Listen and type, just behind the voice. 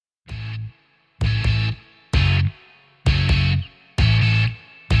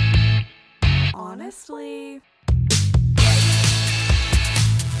Honestly.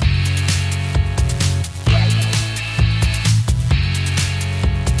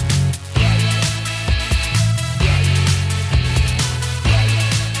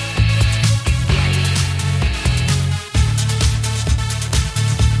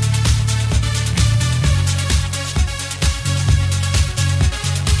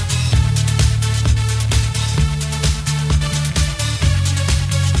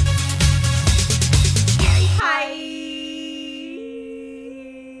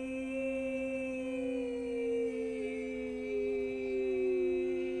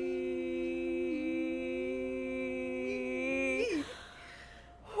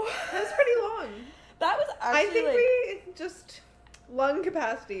 Lung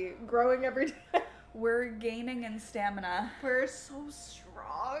capacity growing every day. We're gaining in stamina. We're so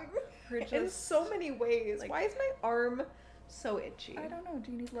strong. We're just, in so many ways. Like, why is my arm so itchy? I don't know.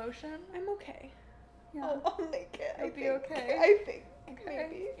 Do you need lotion? I'm okay. Yeah. I'll make it. You'll be okay. I think. Okay.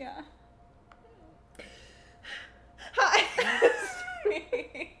 Maybe. Yeah. Hi.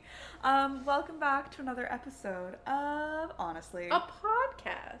 Welcome back to another episode of Honestly. A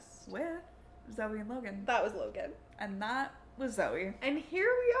podcast. With Zoe and Logan. That was Logan. And that was Zoe. And here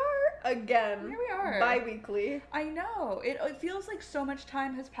we are again. Here we are. Bi-weekly. I know. It feels like so much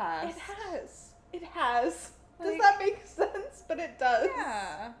time has passed. It has. Like, does that make sense? But it does.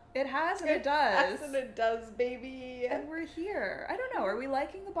 Yeah. It has and it does. It has and it does, baby. And we're here. I don't know. Are we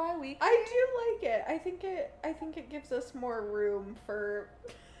liking the bi-weekly? I do like it. I think it gives us more room for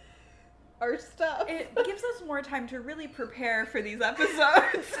our stuff. It gives us more time to really prepare for these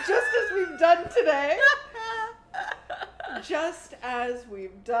episodes. Just as we've done today. Just as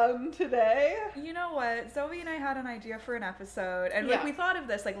we've done today. You know what? Zoe and I had an idea for an episode, and yeah. we thought of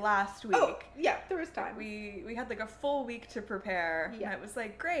this last week. Oh, yeah, there was time. We had like a full week to prepare, yeah. and it was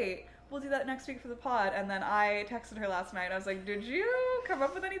like, great, we'll do that next week for the pod. And then I texted her last night, and I was like, did you come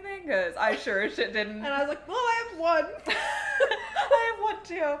up with anything? Because I sure as shit didn't. And I was like, well, I have one. I have one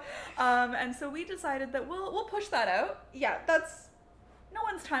too. And so we decided that we'll push that out. Yeah, that's no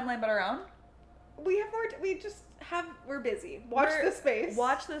one's timeline but our own. We have more. We're busy. Watch this space.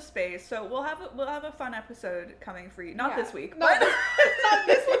 Watch this space. So we'll have a fun episode coming for you. Not this week. Not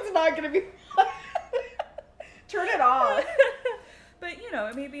this one's not gonna be fun. Turn it off. But you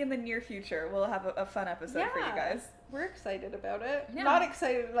know, maybe in the near future we'll have a fun episode for you guys. We're excited about it. Yeah. Not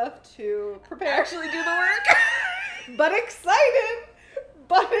excited enough to prepare. Actually do the work. But excited.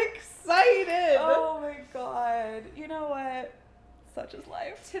 Oh my god. You know what? Such is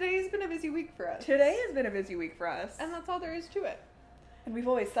life. Today's been a busy week for us. Today has been a busy week for us. And that's all there is to it. And we've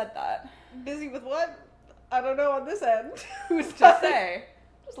always said that. Busy with what? I don't know on this end. Who's to say?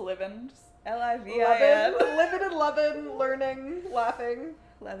 Just living. Just L-I-V-I-N. Living and loving, learning, laughing.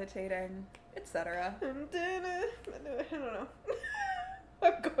 Levitating, etc. I don't know.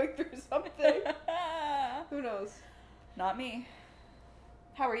 I'm going through something. Who knows? Not me.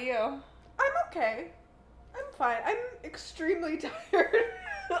 How are you? I'm okay. I'm fine. I'm extremely tired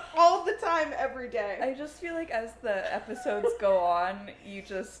all the time, every day. I just feel like as the episodes go on, you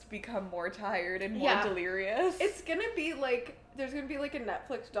just become more tired and more delirious. It's gonna be like, there's gonna be like a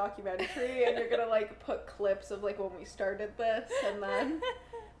Netflix documentary and you're gonna like put clips of like when we started this and then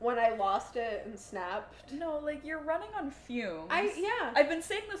when I lost it and snapped. No, like you're running on fumes. Yeah. I've been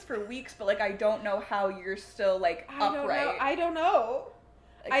saying this for weeks, but like I don't know how you're still like upright. I don't know.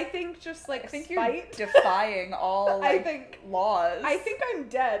 Like, I think just like spite. You're defying all like laws. I think I'm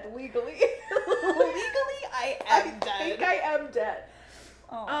dead legally. Legally, I am dead. I think I am dead.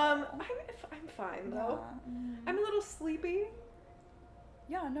 Oh. I'm fine though. Yeah. I'm a little sleepy.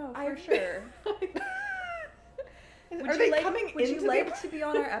 Yeah, no, for sure. Are they coming into Would you like to be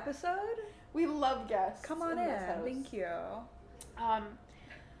on our episode? We love guests. Come on in. Thank you.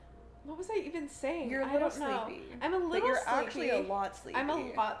 What was I even saying? You're a little sleepy. I'm a little but you're sleepy. Actually a lot sleepy. I'm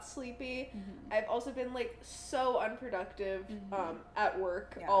a lot sleepy. Mm-hmm. I've also been like so unproductive at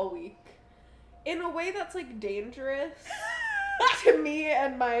work all week. In a way that's like dangerous to me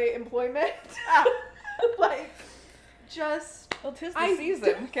and my employment. Like just well, 'tis the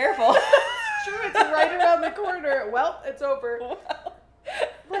season. Careful. It's true, it's right around the corner. Well, it's over.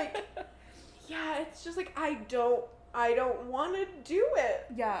 Like yeah, it's just like I don't want to do it.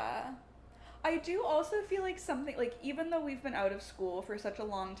 Yeah. I do also feel like something, like, even though we've been out of school for such a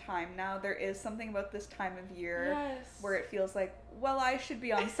long time now, there is something about this time of year where it feels like, well, I should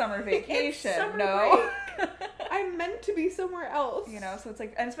be on summer vacation. Summer break. I'm meant to be somewhere else. You know, so it's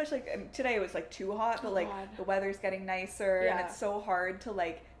like, and especially like, today it was like too hot, but like the weather's getting nicer and it's so hard to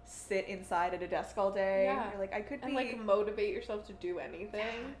like sit inside at a desk all day. Yeah. You're like, I could be... And, like, motivate yourself to do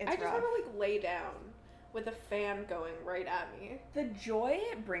anything. It's I just rough. want to, like, lay down with a fan going right at me. The joy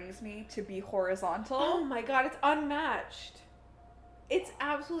it brings me to be horizontal. Oh my god, it's unmatched. It's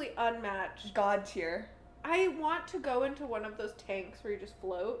absolutely unmatched. God tier. I want to go into one of those tanks where you just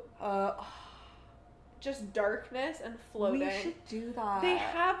float. Just darkness and floating. We should do that. They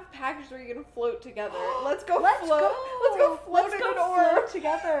have packages where you can float together. Let's go Let's float. Go. Let's go float in an orb. Float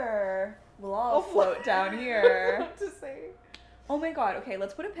together. We'll all float down here. What to say? Oh my god, okay,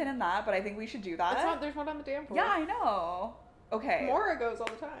 let's put a pin in that, but I think we should do that. There's one on the damn floor. Yeah, I know. Okay. Mora goes all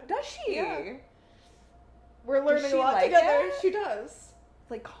the time. Does she? Yeah. We're learning a lot like together. it? She does.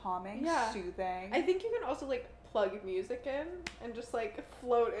 Like calming, soothing. I think you can also like plug music in and just like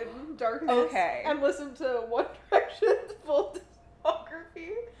float in darkness. Okay. And listen to One Direction's full discography.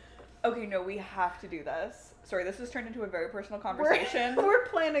 Okay, no, we have to do this. Sorry, this has turned into a very personal conversation. We're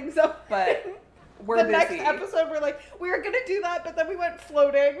planning something. But we're the busy. next episode we're like, we were gonna do that, but then we went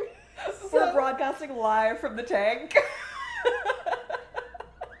floating. We're broadcasting live from the tank.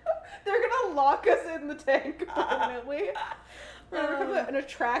 They're gonna lock us in the tank permanently. We're gonna become an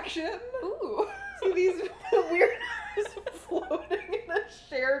attraction. Ooh. See these weirdos floating in a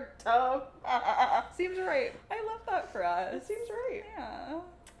shared tub. Seems right. I love that for us. It seems right. Yeah.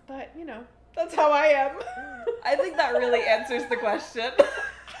 But, you know, that's how I am. I think that really answers the question.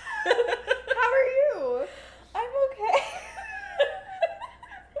 How are you? I'm okay.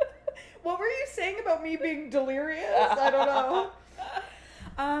 What were you saying about me being delirious? I don't know.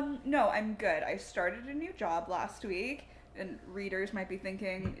 No, I'm good. I started a new job last week, and readers might be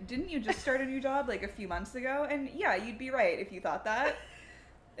thinking, didn't you just start a new job like a few months ago? And yeah, you'd be right if you thought that.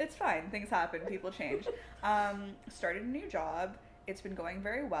 It's fine. Things happen. People change. Started a new job. It's been going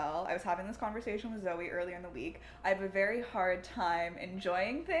very well. I was having this conversation with Zoe earlier in the week. I have a very hard time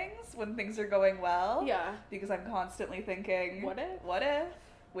enjoying things when things are going well. Yeah. Because I'm constantly thinking, what if? What if?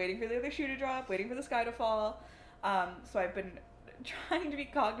 Waiting for the other shoe to drop, waiting for the sky to fall. So I've been trying to be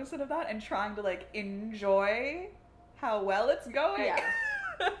cognizant of that and trying to like enjoy how well it's going. Yeah.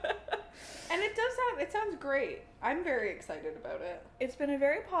 And it sounds great. I'm very excited about it. It's been a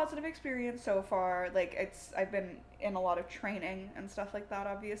very positive experience so far. Like I've been in a lot of training and stuff like that,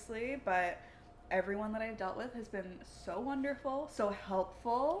 obviously, but everyone that I've dealt with has been so wonderful, so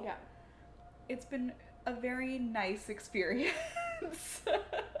helpful. Yeah. It's been a very nice experience. It's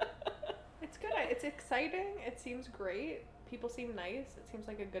good. It's exciting. It seems great. People seem nice. It seems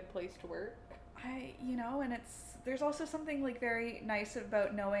like a good place to work. And there's also something like very nice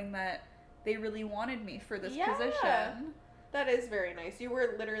about knowing that they really wanted me for this position. That is very nice. You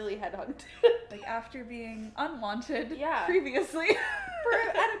were literally headhunted. Like after being unwanted Yeah. previously.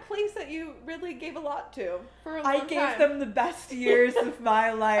 At a place that you really gave a lot to for a long time. I gave them the best years of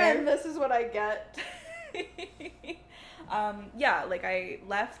my life. And this is what I get. Like I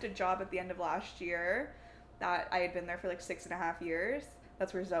left a job at the end of last year that I had been there for like 6.5 years.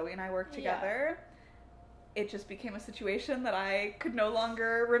 That's where Zoe and I worked together. It just became a situation that I could no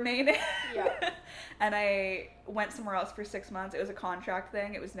longer remain in. Yeah. And I went somewhere else for 6 months. It was a contract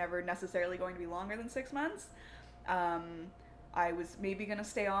thing. It was never necessarily going to be longer than 6 months. I was maybe going to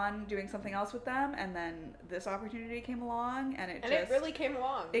stay on doing something else with them, and then this opportunity came along, and it really came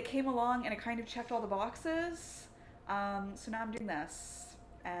along. It came along, and it kind of checked all the boxes. So now I'm doing this,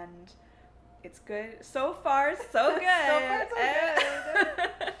 and it's good. So far, so good.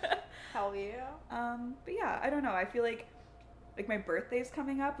 Hell yeah. But yeah, I don't know. I feel like my birthday's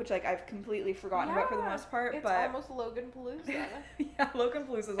coming up, which like I've completely forgotten about for the most part. It's but almost Loganpalooza. Yeah,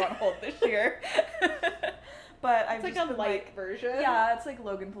 Loganpalooza's on hold this year. But I've like just a been light version. Yeah, it's like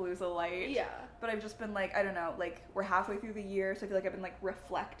Loganpalooza light. Yeah. But I've just been like, I don't know, like we're halfway through the year, so I feel like I've been like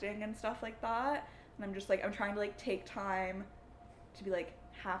reflecting and stuff like that. And I'm just like, I'm trying to like take time to be like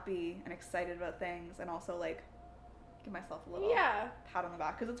happy and excited about things, and also like give myself a little pat on the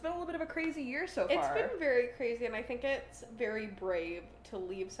back, because it's been a little bit of a crazy year so far. It's been very crazy, and I think it's very brave to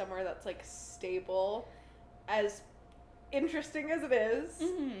leave somewhere that's like stable, as interesting as it is,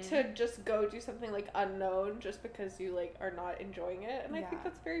 to just go do something like unknown just because you like are not enjoying it. And I think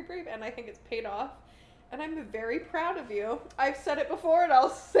that's very brave, and I think it's paid off, and I'm very proud of you. I've said it before and I'll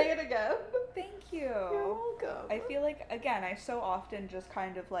say it again. Thank you. You're welcome. I feel like, again, I so often just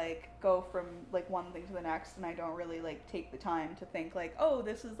kind of like go from like one thing to the next, and I don't really like take the time to think like, oh,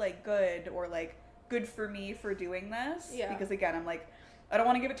 this is like good, or like good for me for doing this. Yeah. Because again, I'm like, I don't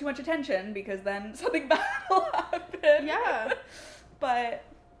want to give it too much attention because then something bad will happen. Yeah. But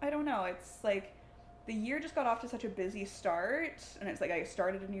I don't know. It's like the year just got off to such a busy start, and it's like I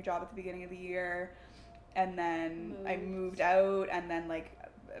started a new job at the beginning of the year, and then I moved out, and then like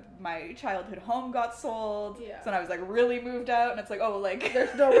my childhood home got sold. Yeah. So then I was like really moved out, and it's like, oh, like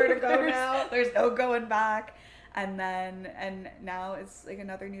there's nowhere to go now. There's no going back. And now it's like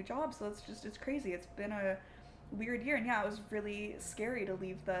another new job. So it's crazy. It's been a weird year. And yeah, it was really scary to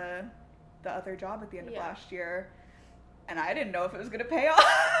leave the other job at the end of last year. And I didn't know if it was going to pay off.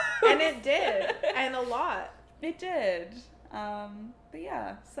 And it did. And a lot. It did. But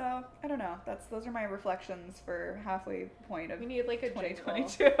yeah, so I don't know. Those are my reflections for halfway point of we need like a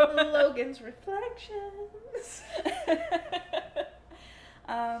 2022. Logan's reflections.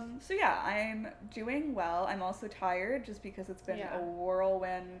 So yeah, I'm doing well. I'm also tired just because it's been a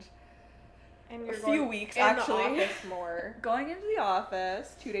whirlwind. And you're a few weeks in actually. The office more. Going into the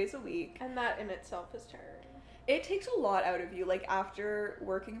office 2 days a week. And that in itself is tiring. It takes a lot out of you. Like after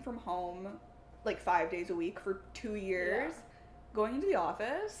working from home like 5 days a week for 2 years, going into the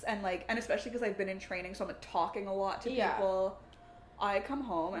office and especially because I've been in training, so I'm like talking a lot to people. I come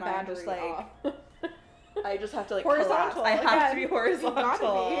home and I'm just like I just have to like horizontal. Collapse. I have to be horizontal. You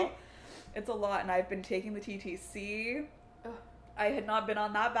gotta be. It's a lot, and I've been taking the TTC. Ugh. I had not been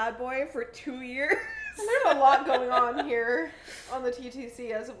on that bad boy for 2 years. There's a lot going on here on the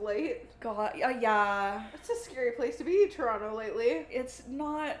TTC as of late. God, yeah. It's a scary place to be, Toronto, lately. It's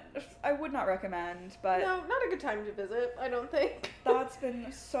not, I would not recommend, but... No, not a good time to visit, I don't think. That's been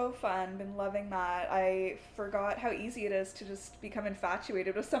so fun, been loving that. I forgot how easy it is to just become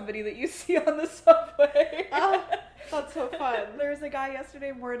infatuated with somebody that you see on the subway. Oh, that's so fun. There was a guy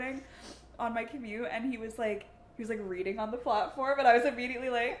yesterday morning on my commute, and he was reading on the platform, and I was immediately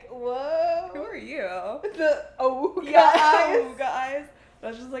like, whoa, who are you? The guys. I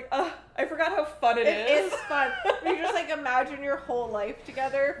was just like, I forgot how fun it is. It is fun. You just imagine your whole life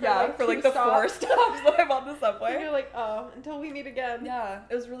together. For the 4 stops that I'm on the subway. And you're like, oh, until we meet again. Yeah,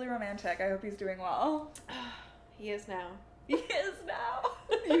 it was really romantic. I hope he's doing well. He is now. He is now.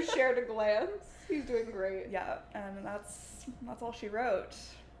 You shared a glance. He's doing great. Yeah, and that's all she wrote.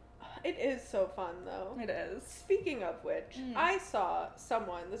 It is so fun, though. It is. Speaking of which, I saw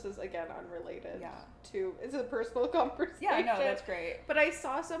someone, this is, again, unrelated to, it's a personal conversation. Yeah, I know, that's great. But I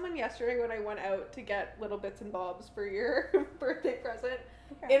saw someone yesterday when I went out to get little bits and bobs for your birthday present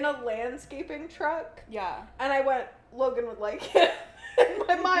in a landscaping truck. Yeah. And I went, Logan would like it in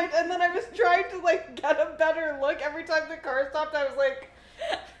my mind. And then I was trying to, get a better look. Every time the car stopped, I was like...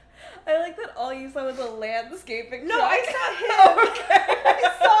 I like that all you saw was a landscaping truck. No, I saw him. Okay. I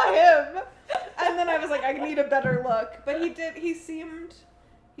saw him. And then I was like, I need a better look. But he seemed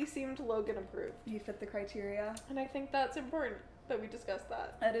Logan approved. He fit the criteria. And I think that's important that we discuss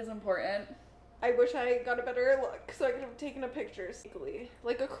that. That is important. I wish I got a better look so I could have taken a picture sneakily.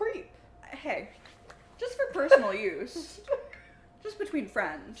 Like a creep. Hey, just for personal use. Just between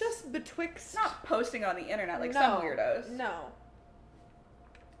friends. Just betwixt. Not posting on the internet like some weirdos. No.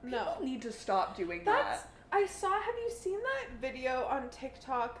 People need to stop doing that. Have you seen that video on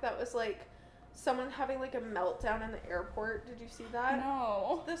TikTok that was someone having a meltdown in the airport? Did you see that?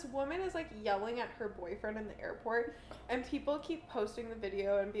 No. This woman is yelling at her boyfriend in the airport, and people keep posting the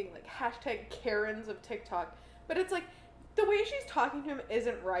video and being #Karens of TikTok. But it's the way she's talking to him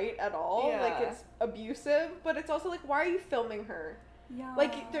isn't right at all. Yeah. It's abusive, but it's also why are you filming her? Yeah.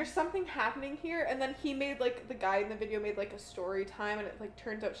 There's something happening here, and then he made, the guy in the video made, a story time, and it,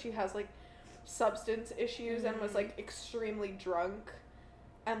 turns out she has, substance issues and was, extremely drunk,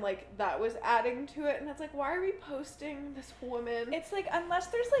 and, that was adding to it, and it's why are we posting this woman? It's, unless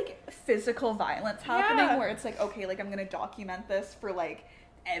there's, physical violence happening, where it's, okay, I'm gonna document this for,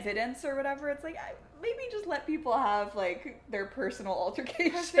 evidence or whatever, it's, maybe just let people have, their personal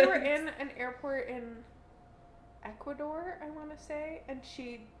altercations. Because they were in an airport in Ecuador, I want to say, and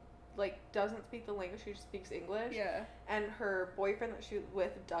she doesn't speak the language, she just speaks English. Yeah. And her boyfriend that she was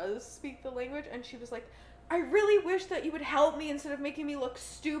with does speak the language, and she was like, I really wish that you would help me instead of making me look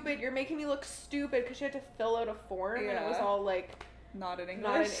stupid. You're making me look stupid, because she had to fill out a form, and it was all not in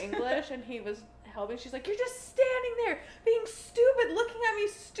English, and he was helping. She's like, you're just standing there being stupid, looking at me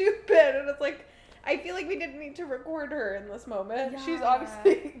stupid, and it's I feel we didn't need to record her in this moment. Yeah. She's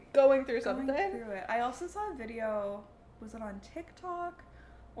obviously going through something. I also saw a video, was it on TikTok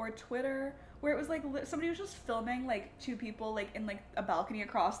or Twitter, where it was somebody was just filming 2 people in a balcony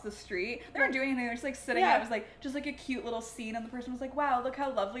across the street. They weren't doing anything, they were just sitting there. It was just a cute little scene, and the person was like, wow, look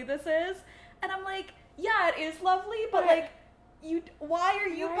how lovely this is. And I'm like, yeah, it is lovely, but why are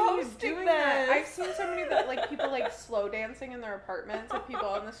you posting this? That? I've seen so many that people slow dancing in their apartments with people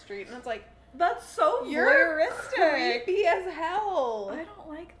on the street, and it's that's so voyeuristic. Creepy as hell. I don't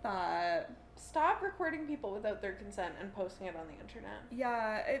like that. Stop recording people without their consent and posting it on the internet.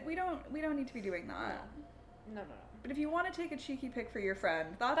 Yeah, we don't need to be doing that. No. But if you want to take a cheeky pic for your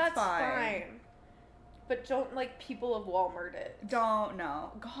friend, that's fine. But don't, like, people of Walmart it. Don't,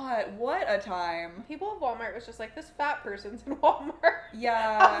 no. God, what a time. People of Walmart was just like, this fat person's in Walmart.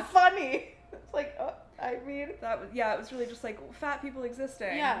 Yeah. How funny. It's like, I mean. It was really just like, fat people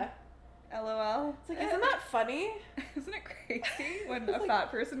existing. Yeah. LOL. It's like, isn't that funny? Isn't it crazy when a fat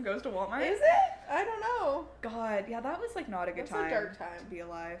person goes to Walmart? Is it? I don't know. God, yeah, that was, like, not a good time. It's a dark time. To be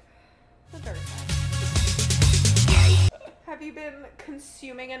alive. It's a dark time. Have you been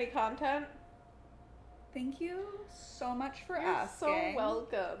consuming any content? Thank you so much for You're asking. so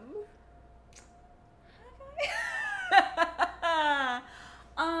welcome.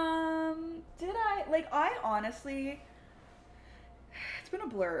 Did I? Like, I honestly, it's been a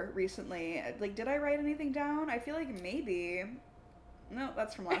blur recently. Like, did I write anything down? I feel like maybe. No,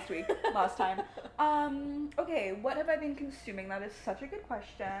 that's from last week. Last time. Okay, what have I been consuming? That is such a good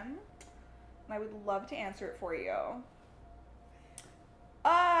question. And I would love to answer it for you.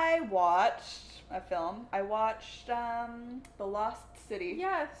 I watched a film. I watched The Lost City.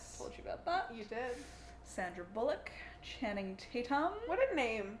 Yes. Told you about that. You did. Sandra Bullock, Channing Tatum. What a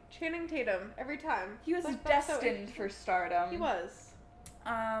name. Channing Tatum. Every time. He was destined for stardom. He was.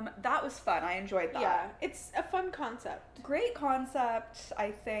 That was fun. I enjoyed that. Yeah, it's a fun concept. Great concept. I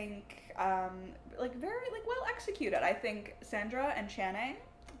think, like, very, like, well executed. I think Sandra and Channing,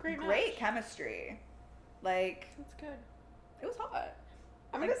 great chemistry. Like, that's good. It was hot.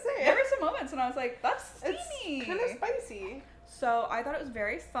 I'm gonna say there were some moments when I was like, that's steamy. It's kind of spicy. So I thought it was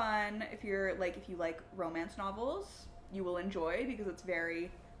very fun. If you like romance novels, you will enjoy, because it's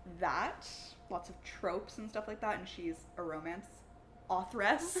very that. Lots of tropes and stuff like that, and she's a romance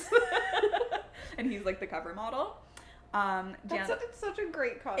authoress. And he's like the cover model. That's such a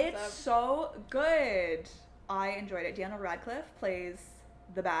great concept. It's so good. I enjoyed it. Daniel Radcliffe plays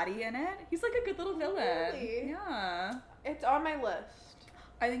the baddie in it. He's like a good little villain. Really? Yeah. It's on my list.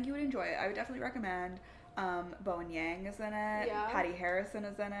 I think you would enjoy it. I would definitely recommend. Bowen Yang is in it. Yeah. Patty Harrison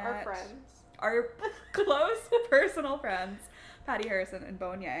is in it. Our friends. Our close personal friends. Patty Harrison and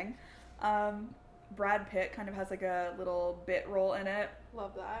Bowen Yang. Brad Pitt kind of has like a little bit role in it.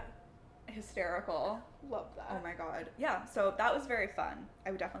 Love that. Hysterical. Love that. Oh my god. Yeah, so that was very fun.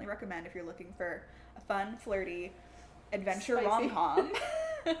 I would definitely recommend if you're looking for a fun, flirty adventure rom-com.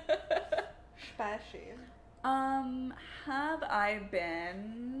 Spicy. Have I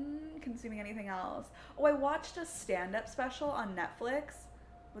been consuming anything else? Oh, I watched a stand-up special on Netflix.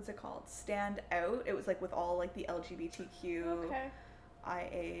 What's it called? Stand Out. It was like with all like the LGBTQ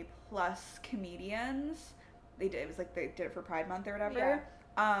IA plus comedians. It was like they did it for Pride Month or whatever.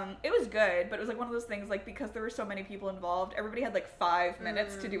 Yeah. It was good, but it was like one of those things, like, because there were so many people involved, everybody had like 5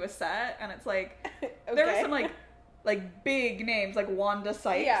 minutes to do a set, and it's like there were some like big names like Wanda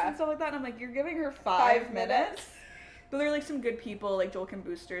Sykes and stuff like that, and I'm like, you're giving her 5 minutes? But there were like some good people, like Joel Kim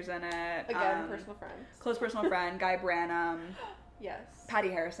Booster's in it. Again, personal friends. Close personal friend, Guy Branum. Yes. Patty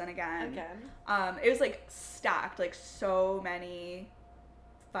Harrison again. It was like stacked, like so many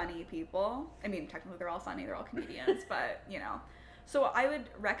funny people. I mean, technically they're all funny, they're all comedians, but you know. So I would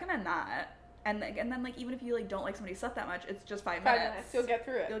recommend that. And then like, even if you like don't like somebody's stuff that much, it's just 5 minutes. 5 minutes. You'll get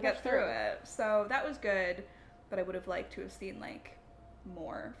through it. You'll get through it. So that was good, but I would have liked to have seen like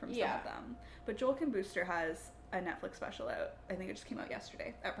more from some of them. But Joel Kim Booster has a Netflix special out. I think it just came out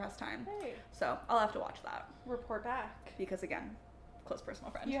yesterday at press time. Hey. So I'll have to watch that. Report back. Because again, close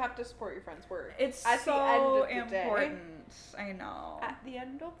personal friend. You have to support your friend's work. It's at so the end of the important. Day. I know. At the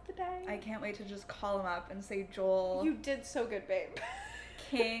end of the day. I can't wait to just call him up and say, Joel. You did so good, babe.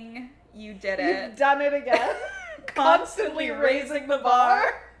 King, you did it. You've done it again. Constantly raising the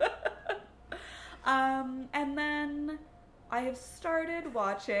bar. And then I have started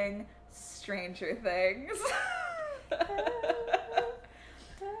watching Stranger Things.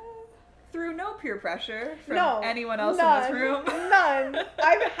 Through no peer pressure from anyone else in this room. None.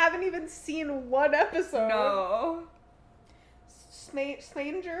 I haven't even seen one episode. No.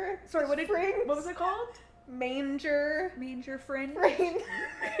 Manger? Sorry, what was it called? Manger Fringe?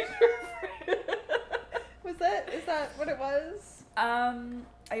 Is that what it was?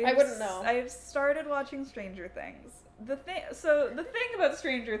 I wouldn't know. I've started watching Stranger Things. The thing about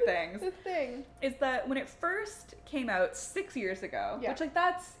Stranger Things is that when it first came out 6 years ago, which like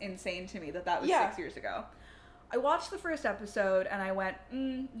that's insane to me that was 6 years ago. I watched the first episode and I went,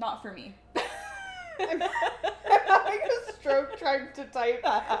 not for me. I'm having a stroke trying to type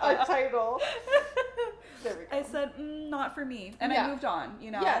a title. There we go. I said, not for me. And I moved on, you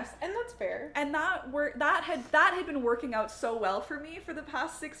know? Yes, and that's fair. And that had been working out so well for me for the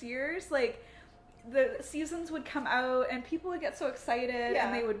past 6 years. Like, the seasons would come out and people would get so excited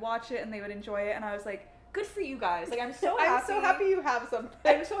and they would watch it and they would enjoy it. And I was like, good for you guys. Like, I'm so happy. I'm so happy you have something.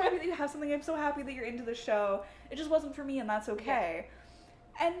 I'm so happy that you have something. I'm so happy that you're into the show. It just wasn't for me, and that's okay.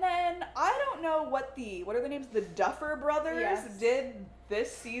 Yeah. And then, I don't know what are the names? The Duffer Brothers did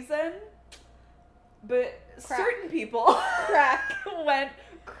this season. But certain people went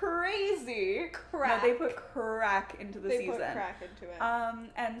crazy. No, they put crack into the season. They put crack into it.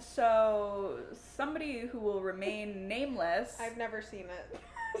 And so somebody who will remain nameless. I've never seen it,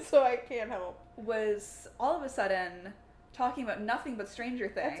 so I can't help. Was all of a sudden talking about nothing but Stranger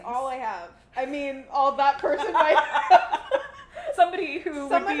Things. That's all I have. I mean, all that person might have. Somebody who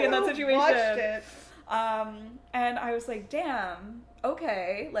would be in that situation. Watched it. And I was like, damn.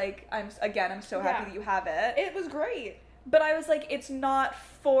 Okay, like, I'm so happy that you have it. It was great. But I was like, it's not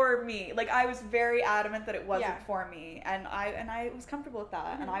for me. Like, I was very adamant that it wasn't for me. And I was comfortable with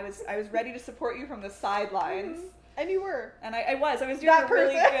that. And I was ready to support you from the sidelines. And you were. And I was doing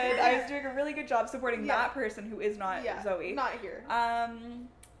I was doing a really good job supporting that person who is not Zoe. Not here.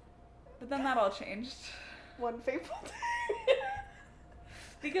 But then that all changed. One fateful day.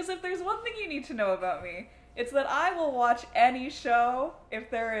 Because if there's one thing you need to know about me, it's that I will watch any show if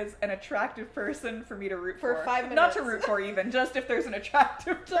there is an attractive person for me to root for. For 5 minutes. Not to root for even, just if there's an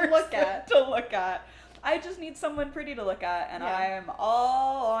attractive person to look at. I just need someone pretty to look at, and I am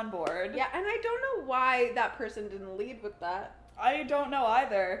all on board. Yeah, and I don't know why that person didn't lead with that. I don't know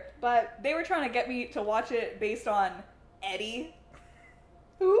either. But they were trying to get me to watch it based on Eddie.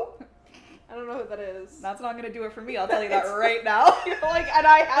 Who? I don't know who that is. That's not going to do it for me, I'll tell you that right now. Like, and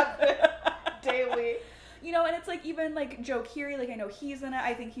I have it daily. You know, and it's like, even like Joe Keery, like, I know he's in it,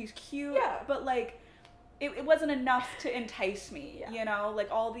 I think he's cute, but like, it wasn't enough to entice me, you know? Like,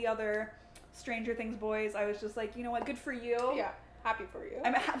 all the other Stranger Things boys, I was just like, you know what, good for you. Yeah, happy for you.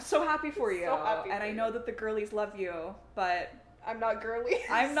 I'm so happy for you. So happy and I know that the girlies love you, but... I'm not girlies.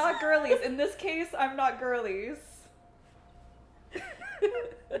 I'm not girlies. In this case, I'm not girlies.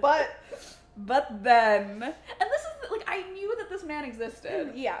 But then... And this is, like, I knew that this man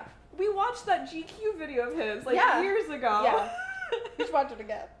existed. Yeah. We watched that GQ video of his, like, years ago. Yeah. You should watch it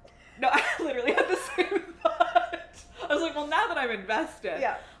again. No, I literally had the same thought. I was like, well, now that I'm invested.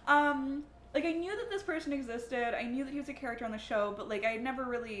 Yeah. Like, I knew that this person existed. I knew that he was a character on the show, but, like, I never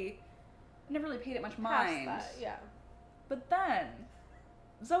really paid it much mind. Past that, yeah. But then,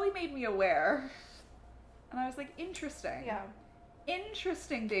 Zoe made me aware. And I was like, interesting. Yeah.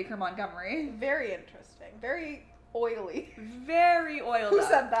 Interesting, Dacre Montgomery. Very interesting. Very oily. Very oiled Who up.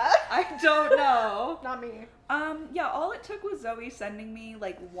 said that? I don't know. Not me. Yeah, all it took was Zoe sending me,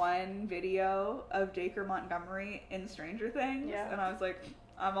 like, one video of Dacre Montgomery in Stranger Things. Yeah. And I was like,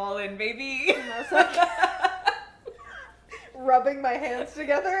 I'm all in, baby. And I was like, rubbing my hands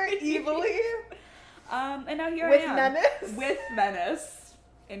together evilly. And now here With I am. menace? With menace,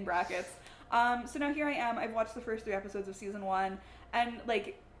 in brackets. So now here I am. I've watched the first 3 episodes of season 1. And,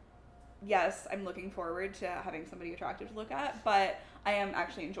 like, yes, I'm looking forward to having somebody attractive to look at, but I am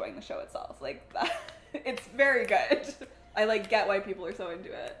actually enjoying the show itself. Like, it's very good. I, like, get why people are so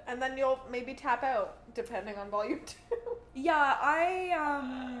into it. And then you'll maybe tap out, depending on volume 2. Yeah,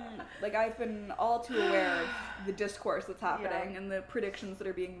 I've been all too aware of the discourse that's happening and the predictions that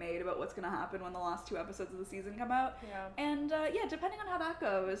are being made about what's going to happen when the last 2 episodes of the season come out. Yeah. And, depending on how that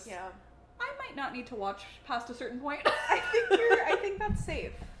goes, I might not need to watch past a certain point. I think that's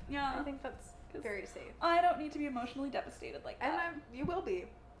safe. Yeah. I think that's very safe. I don't need to be emotionally devastated like that. And you will be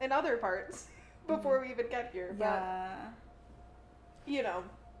in other parts before we even get here. Yeah. But, you know,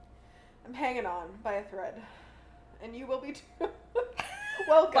 I'm hanging on by a thread. And you will be too.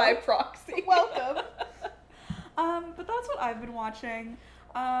 Welcome. By proxy. Welcome. But that's what I've been watching.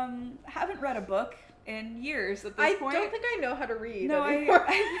 Haven't read a book in years at this point. I don't think I know how to read. No, I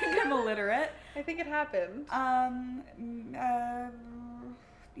think I'm illiterate. I think it happened.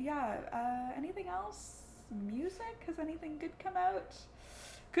 Anything else? Music? Has anything good come out?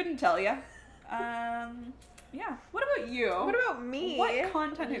 Couldn't tell you. Yeah. What about you? What about me? What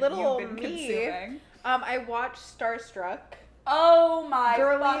content have you been consuming? I watched Starstruck. Oh my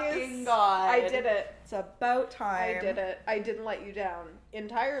fucking god. I did it. It's about time. I did it. I didn't let you down.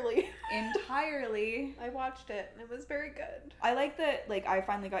 Entirely. Entirely. I watched it, and it was very good. I like that, like, I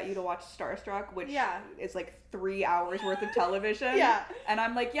finally got you to watch Starstruck, which is, like, 3 hours worth of television. Yeah. And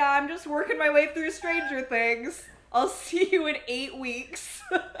I'm like, yeah, I'm just working my way through Stranger Things. I'll see you in 8 weeks.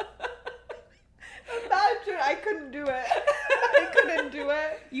 Imagine, I couldn't do it. I couldn't do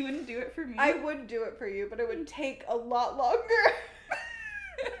it. You wouldn't do it for me? I would do it for you, but it would take a lot longer.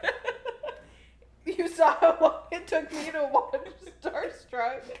 You saw how long it took me to watch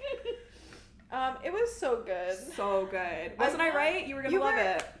Starstruck. It was so good. So good. Wasn't I right? You were going to love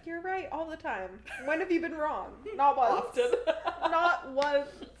it. You're right all the time. When have you been wrong? Not once. Often. Not once.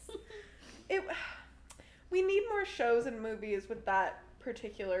 We need more shows and movies with that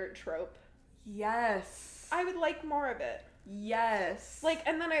particular trope. Yes. I would like more of it. Yes. Like,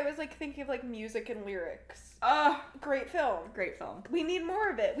 and then I was like thinking of like music and lyrics. Great film. Great film. We need more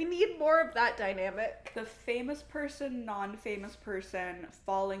of it. We need more of that dynamic. The famous person, non-famous person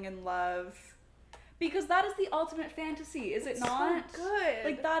falling in love. Because that is the ultimate fantasy, is it not? So good.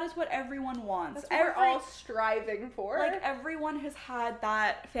 Like, that is what everyone wants. That's what we're all striving for. Like, everyone has had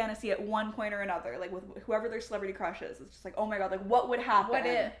that fantasy at one point or another. Like, with whoever their celebrity crush is. It's just like, oh my god, like, what would happen? What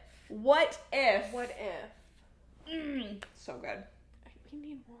if? What if? What if? So good. We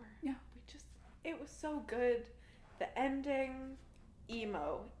need more. Yeah. It was so good. The ending,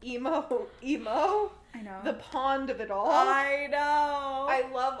 emo. I know. The pond of it all. I know. I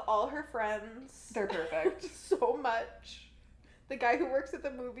love all her friends. They're perfect. So much. The guy who works at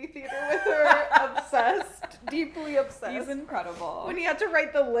the movie theater with her, obsessed. Deeply obsessed. He's incredible. When he had to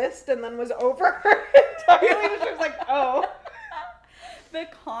write the list and then was over her entirely, she was like, oh. The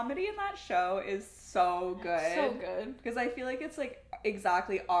comedy in that show is so good. So good. Because I feel like it's like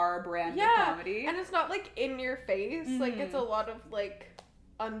exactly our brand of comedy. And it's not like in your face. Mm-hmm. Like it's a lot of like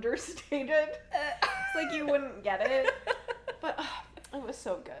understated. It's like you wouldn't get it. But it was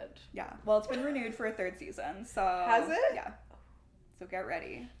so good. Yeah. Well, it's been renewed for a 3rd season. So has it? Yeah. So get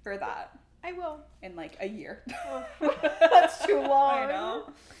ready for that. I will. In like a year. That's too long. I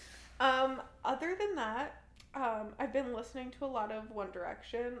know. Other than that, I've been listening to a lot of One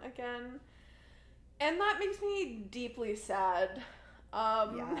Direction again, and that makes me deeply sad.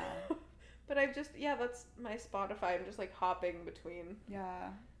 Yeah. But I've just, that's my Spotify. I'm just like hopping between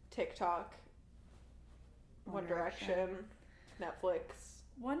TikTok, One Direction, Netflix.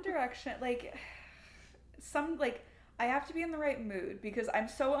 One Direction, like, I have to be in the right mood because I'm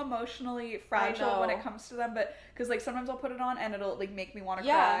so emotionally fragile when it comes to them, but because like sometimes I'll put it on and it'll like make me want to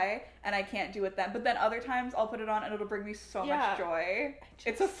cry and I can't do it then, but then other times I'll put it on and it'll bring me so much joy.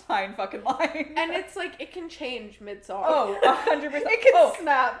 It's a fine fucking line. And it's like it can change mid-song. Oh, 100%. It can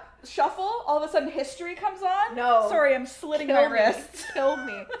snap. Shuffle, all of a sudden History comes on. No. Sorry, I'm slitting my wrists. Killed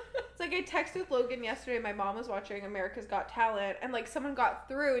me. It's like I texted Logan yesterday. My mom was watching America's Got Talent and like someone got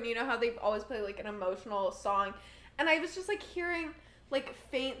through and you know how they always play like an emotional song. And I was just, like, hearing, like,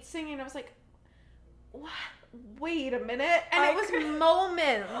 faint singing. I was like, what? Wait a minute. And it was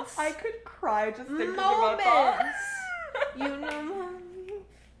moments. I could cry just thinking about that. You know,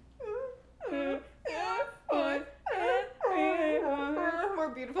 more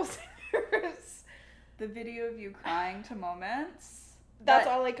beautiful singers. The video of you crying to Moments. That's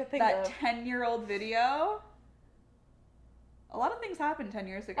all I could think of. That 10-year-old video. A lot of things happened 10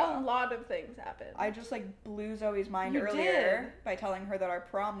 years ago. A lot of things happened. I just, like, blew Zoe's mind earlier by telling her that our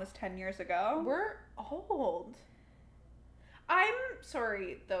prom was 10 years ago. We're old. I'm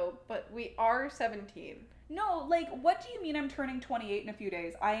sorry, though, but we are 17. No, like, what do you mean I'm turning 28 in a few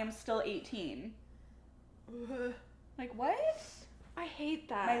days? I am still 18. Like, what? I hate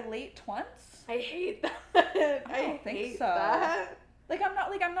that. My late 20s? I hate that. I don't think so. That. Like, I'm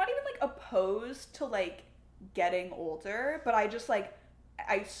not even, like, opposed to, like, getting older, but I just like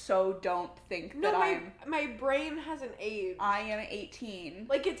I so don't think that my brain hasn't aged. I am 18.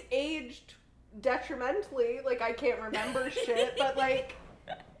 Like it's aged detrimentally. Like I can't remember shit, but like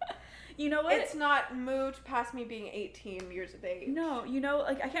you know what? It's not moved past me being 18 years of age. No, you know,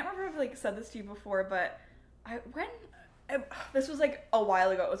 like I can't remember if I've like said this to you before, but this was like a while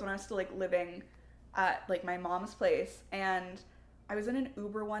ago. It was when I was still like living at like my mom's place, and I was in an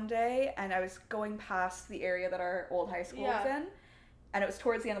Uber one day, and I was going past the area that our old high school was in, and it was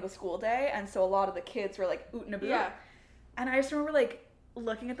towards the end of the school day, and so a lot of the kids were, like, oot and a boot. Yeah. And I just remember, like,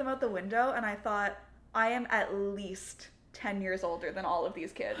 looking at them out the window, and I thought, I am at least 10 years older than all of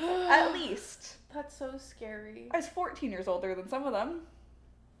these kids. At least. That's so scary. I was 14 years older than some of them.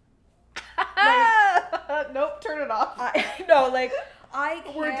 Nope, turn it off.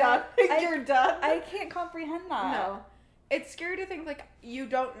 We're done. You're done. I can't comprehend that. No. It's scary to think, like, you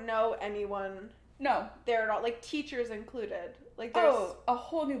don't know anyone. No. There at all. Like, teachers included. Like, there's... Oh, a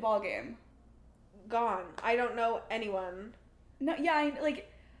whole new ballgame. Gone. I don't know anyone. No, yeah,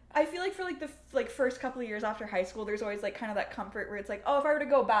 I feel like for, like, the first couple of years after high school, there's always, like, kind of that comfort where it's like, oh, if I were to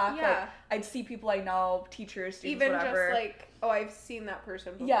go back, like, I'd see people I know, teachers, students, even whatever. Just, like, oh, I've seen that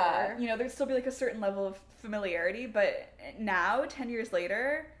person before. Yeah, you know, there'd still be, like, a certain level of familiarity, but now, 10 years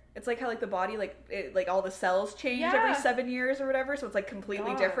later... It's like how, like, the body, like, like all the cells change every 7 years or whatever, so it's, like,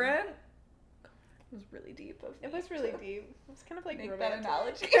 completely different. It was really deep. It was really deep. It was kind of like make that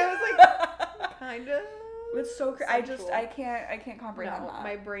analogy. It was, like, kind of. It's so crazy. I can't comprehend that.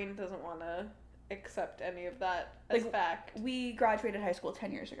 My brain doesn't want to accept any of that as fact. We graduated high school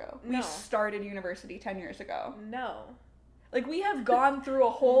 10 years ago. No. We started university 10 years ago. No. Like, we have gone through a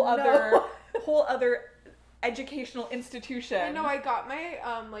whole other educational institution. I know. I got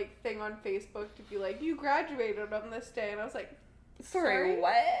my thing on Facebook to be like, you graduated on this day, and I was like, sorry,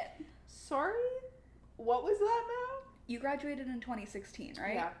 what? Sorry? What was that now? You graduated in 2016,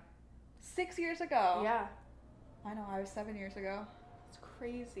 right? Yeah. 6 years ago. Yeah. I know. I was 7 years ago. It's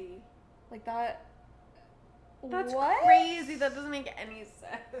crazy. Like that. That's what? Crazy. That doesn't make any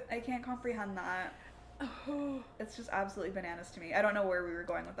sense. I can't comprehend that. It's just absolutely bananas to me. I don't know where we were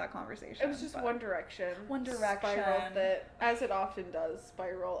going with that conversation. It was just One Direction. One Direction. Spiraled it, as it often does,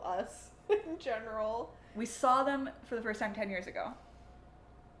 spiral us in general. We saw them for the first time 10 years ago.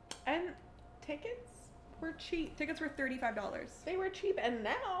 And tickets were cheap. Tickets were $35. They were cheap, and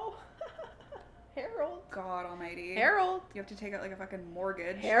now... Harold. God almighty. Harold. You have to take out like a fucking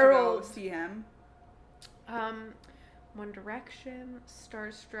mortgage Harold. to go see him. One Direction,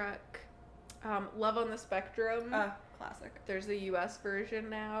 Starstruck, Love on the Spectrum. Classic. There's a US version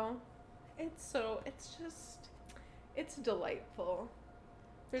now. It's delightful.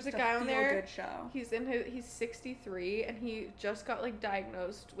 There's a guy on there. Good show. He's 63 and he just got like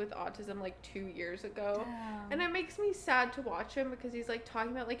diagnosed with autism like 2 years ago. Damn. And it makes me sad to watch him because he's like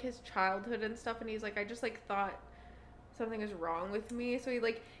talking about like his childhood and stuff, and he's like, I just like thought something was wrong with me. So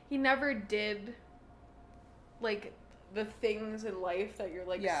he never did like the things in life that you're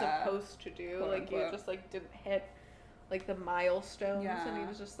like supposed to do. Quote, like you just like didn't hit like the milestones, and he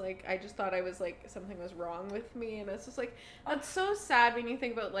was just like, I just thought I was like something was wrong with me. And it's just like, that's so sad when you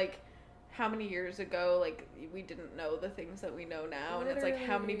think about like how many years ago like we didn't know the things that we know now. Literally. And it's like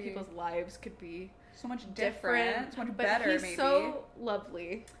how many people's lives could be so much different, so much but better. He's maybe so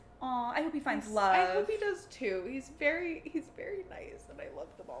lovely. Aw, I hope he finds love. I hope he does too. He's very nice, and I love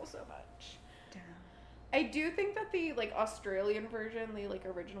them all so much. Damn. I do think that the like Australian version, the like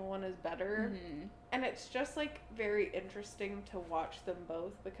original one, is better. Mm-hmm. And it's just like very interesting to watch them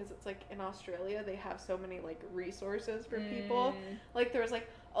both, because it's like in Australia they have so many like resources for people. Like there was like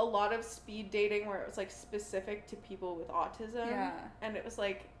a lot of speed dating where it was like specific to people with autism. Yeah. And it was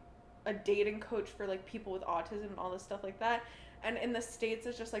like a dating coach for like people with autism and all this stuff like that. And in the States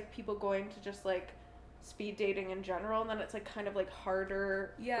it's just like people going to just like speed dating in general, and then it's like kind of like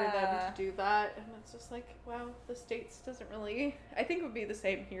harder for them to do that, and it's just like, wow, the States doesn't really, I think it would be the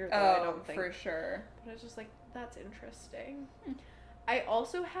same here though. I don't think for sure, but it's just like, that's interesting. I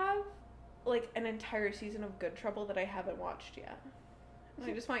also have like an entire season of Good Trouble that I haven't watched yet.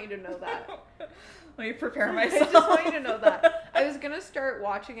 I just want you to know that. Let me prepare myself. I just want you to know that. I was gonna start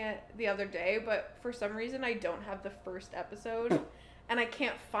watching it the other day, but for some reason I don't have the first episode. And I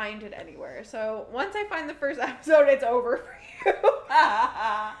can't find it anywhere. So once I find the first episode, it's over for you.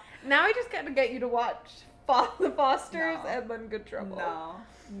 Now I just gotta get you to watch The Fosters and then Good Trouble.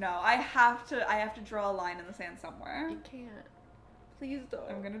 No. I have to draw a line in the sand somewhere. You can't. Please don't.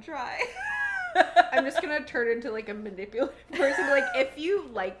 I'm gonna try. I'm just gonna turn into like a manipulative person. Like, if you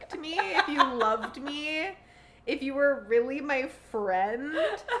liked me, if you loved me, if you were really my friend,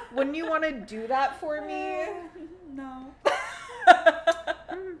 wouldn't you want to do that for me? No.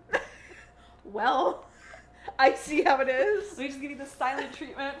 Well, I see how it is. Let me just give you the silent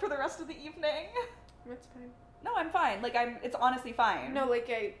treatment for the rest of the evening. That's fine. No, I'm fine. Like, it's honestly fine. No, like,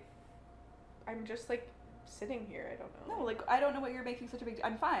 I'm just, like, sitting here. I don't know. No, like, I don't know what you're making such a big deal.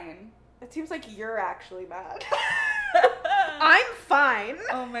 I'm fine. It seems like you're actually mad. I'm fine.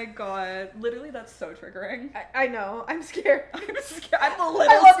 Oh my god. Literally, that's so triggering. I know. I'm scared. I'm scared. I'm a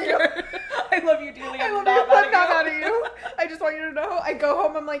little scared. I love you dearly. I'm not mad at you. I just want you to know. I go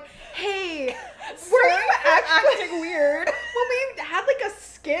home, I'm like, hey, were you acting weird? When we had like a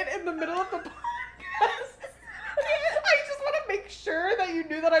skit in the middle of the podcast. I just want to make sure that you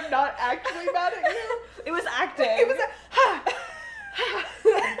knew that I'm not actually mad at you. It was acting. It was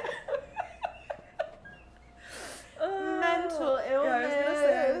mental illness. Yeah, I was gonna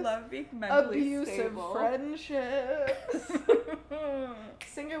say, I love being mentally abusive stable. Friendships.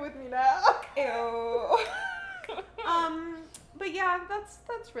 Sing it with me now. Ew. But yeah,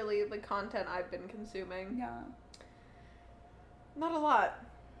 that's really the content I've been consuming. Yeah. Not a lot.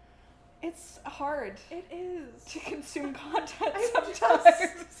 It's hard. It is. To consume content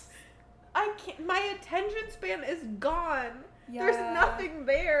sometimes. I can't. My attention span is gone. Yeah. There's nothing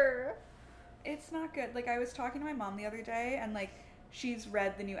there. It's not good. Like, I was talking to my mom the other day, and like, she's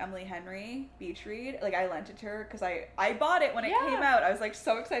read the new Emily Henry beach read. Like, I lent it to her because I bought it when it came out. I was like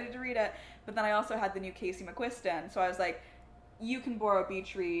so excited to read it. But then I also had the new Casey McQuiston, so I was like, you can borrow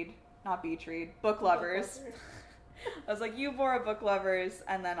beach read not beach read, book lovers. I was like, you Bora book lovers,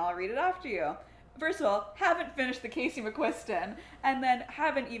 and then I'll read it after you. First of all, haven't finished the Casey McQuiston, and then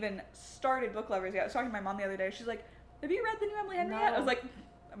haven't even started book lovers yet. I was talking to my mom the other day. She's like, have you read the new Emily Henry yet? I was like,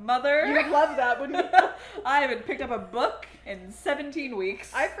 Mother. You'd love that, wouldn't you? I haven't picked up a book in 17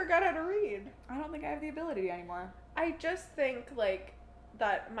 weeks. I forgot how to read. I don't think I have the ability anymore. I just think, like,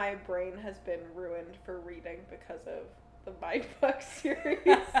 that my brain has been ruined for reading because of the Mind Fuck series.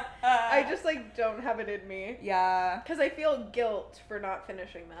 I just, like, don't have it in me. Yeah. Because I feel guilt for not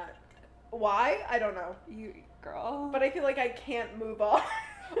finishing that. Why? I don't know. You girl. But I feel like I can't move on.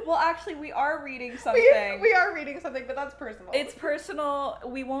 Well, actually, we are reading something. We are reading something, but that's personal. It's personal.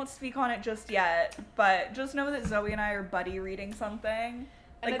 We won't speak on it just yet, but just know that Zoe and I are buddy reading something.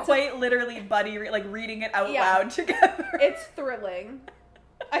 And like, quite literally buddy, like, reading it out loud together. It's thrilling.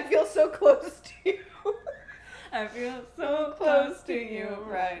 I feel so close to you. I feel so close to you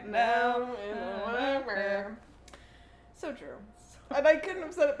right now. So true. And I couldn't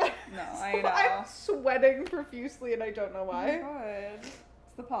have said it better. No, I know. I'm sweating profusely and I don't know why. Oh my God.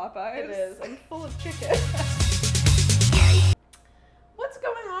 It's the Popeyes. It is. I'm full of chicken. What's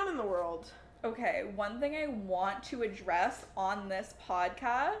going on in the world? Okay, one thing I want to address on this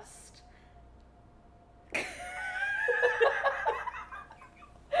podcast.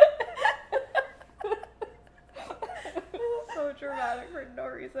 So dramatic for no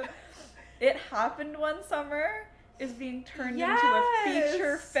reason. It Happened One Summer is being turned into a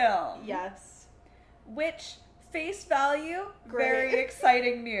feature film. Yes. Which, face value, Great. very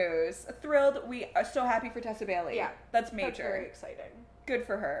exciting news. Thrilled. We are so happy for Tessa Bailey. Yeah. That's major. That's very exciting. Good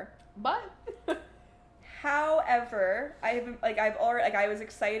for her. But However, I was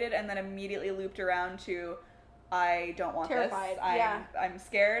excited and then immediately looped around to I don't want terrified. this. I'm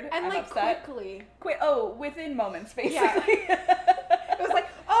scared. And I'm like upset. quickly. Within moments, basically. Yeah. It was like,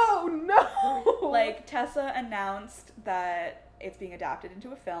 oh no! Like, Tessa announced that it's being adapted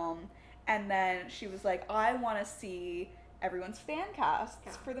into a film, and then she was like, I want to see everyone's fan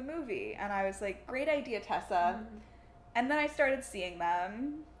casts for the movie. And I was like, great idea, Tessa. Mm-hmm. And then I started seeing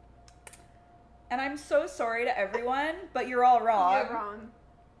them. And I'm so sorry to everyone, but you're all wrong. You're wrong.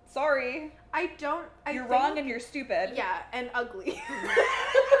 Sorry. You're wrong and you're stupid. Yeah, and ugly.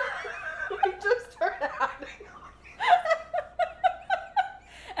 We just started adding.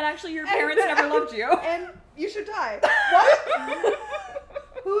 And actually, your parents never loved you. And you should die. What?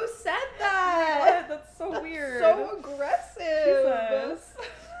 Who said that? What? That's so weird. So aggressive. Jesus.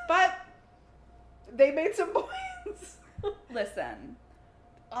 But they made some points. Listen,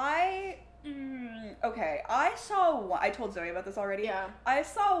 I told Zoe about this already. Yeah. I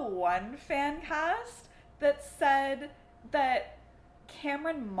saw one fan cast that said that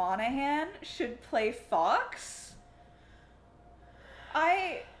Cameron Monaghan should play Fox.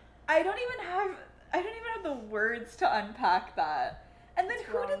 I don't even have the words to unpack that. And then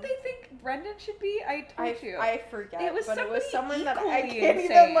who did they think Brendan should be? I told you. I forget. It was someone that I equally can't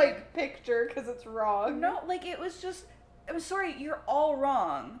insane. even like picture because it's wrong. No, like it was I'm sorry, you're all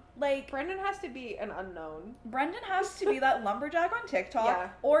wrong. Like, Brendan has to be an unknown. Brendan has to be that lumberjack on TikTok, Yeah.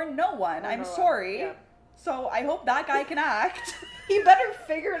 or no one. I'm sorry. Yeah. So I hope that guy can act. He better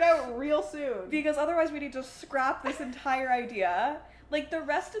figure it out real soon. Because otherwise we need to scrap this entire idea. Like, the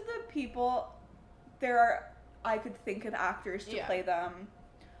rest of the people, I could think of actors to play them.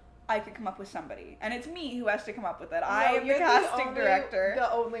 I could come up with somebody. And it's me who has to come up with it. I am the casting director.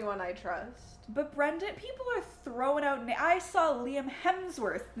 The only one I trust. But Brendan, people are throwing out I saw Liam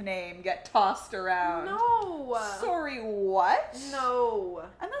Hemsworth's name get tossed around. No. Sorry, what? No.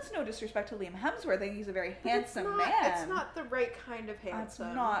 And that's no disrespect to Liam Hemsworth. I think he's a very handsome man. It's not the right kind of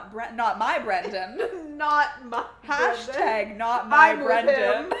handsome. That's not my Brendan. Not my Hashtag Brendan. not my I'm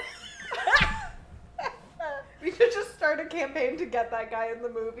Brendan. We should just start a campaign to get that guy in the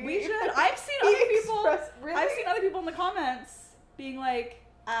movie. We should. I've seen other people in the comments being like,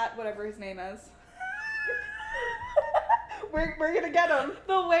 at whatever his name is. We're gonna get him.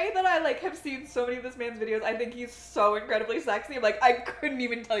 The way that I have seen so many of this man's videos, I think he's so incredibly sexy. I'm like, I couldn't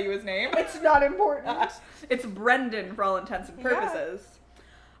even tell you his name. It's not important. It's Brendan for all intents and purposes.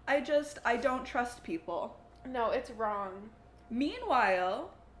 Yeah. I don't trust people. No, it's wrong.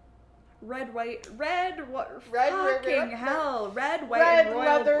 Meanwhile, red, white, and royal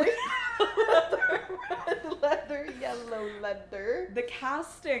leather, yellow leather. The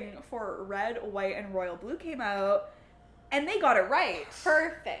casting for Red, White, and Royal Blue came out, and they got it right.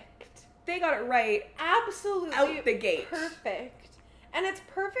 Perfect. They got it right. Absolutely. Out the gate. Perfect. And it's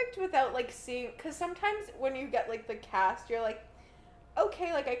perfect without, seeing... Because sometimes when you get, the cast, you're like,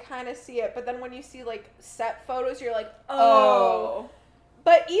 okay, I kind of see it. But then when you see, set photos, you're like, oh.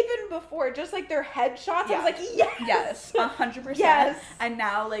 But even before, just like their headshots, I was like, yes, 100%. Yes. And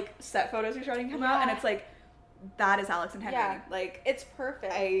now like set photos are starting to come out, and it's like, that is Alex and Henry. Yeah. Like, it's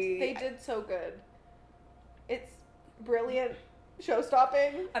perfect. They did so good. It's brilliant.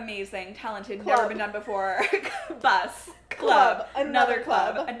 Show-stopping. Amazing. Talented. Club. Never been done before. Bus. Club. Another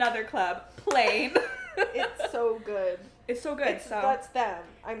club. Another club. Plane. It's so good. It's so good. That's them.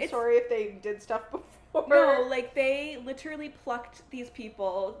 I'm sorry if they did stuff before. No, like, they literally plucked these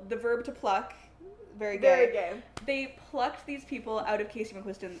people. The verb to pluck. Very gay. Very gay. They plucked these people out of Casey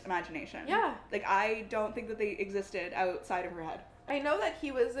McQuiston's imagination. Yeah. Like, I don't think that they existed outside of her head. I know that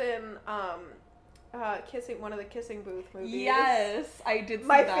he was in, one of the Kissing Booth movies. Yes, I did see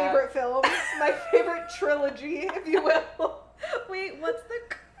my that. Favorite films. My favorite trilogy, if you will. Wait, what's the...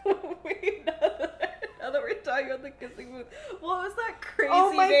 Wait, now that we're talking about the Kissing Booth, what was that crazy name?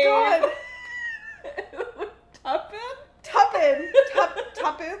 Oh my god!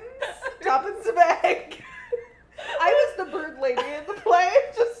 Tuppence a bag. I was the bird lady in the play,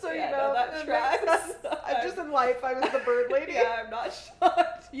 just so you know. No, that tracks. I'm just in life, I was the bird lady. Yeah, I'm not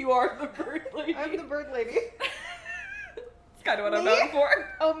shocked. You are the bird lady. I'm the bird lady. It's kind of what I'm known for.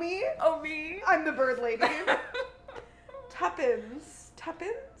 Oh, me? Oh, me? I'm the bird lady. Tuppence?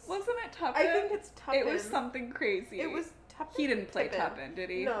 Wasn't it Tuppence? I think it's Tuppence. It was something crazy. It was Tuppence. He didn't play Tuppence, did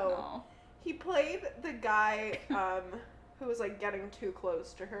he? No. He played the guy who was like getting too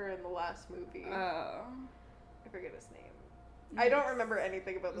close to her in the last movie. Oh. I forget his name. I don't remember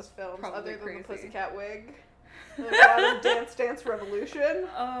anything about this film other than the Pussycat wig. And Dance Revolution.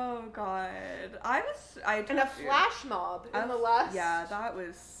 Oh god. And a flash mob in the last. Yeah, that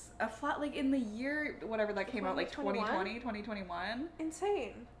was a like in the year whatever that came out, like 2020, 2021.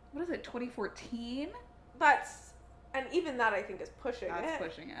 Insane. What is it? 2014. And even that I think is pushing it. That's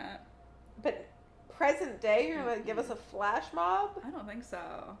pushing it. But present day, you're gonna give us a flash mob? I don't think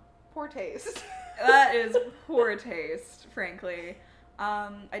so. Poor taste. That is poor taste, frankly.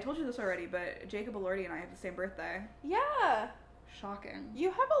 I told you this already, but Jacob Elordi and I have the same birthday. Yeah. Shocking.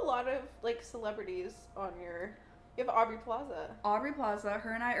 You have a lot of, like, celebrities on your... You have Aubrey Plaza. Aubrey Plaza.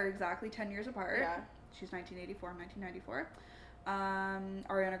 Her and I are exactly 10 years apart. Yeah. She's 1984, I'm 1994.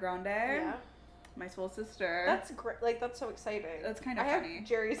 Ariana Grande. Yeah. My soul sister. That's great. Like, that's so exciting. That's kind of funny. I have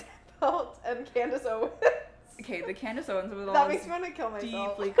Jerry Seinfeld and Candace Owens. Okay, the Candace Owens of it all. That makes me want to kill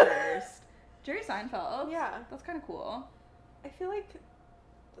myself. Deeply cursed. Jerry Seinfeld. Yeah. That's kind of cool. I feel like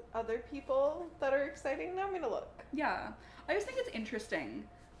other people that are exciting now, I'm going to look. Yeah. I just think it's interesting.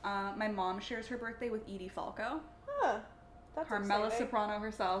 My mom shares her birthday with Edie Falco. Huh. That's Carmela exciting. Soprano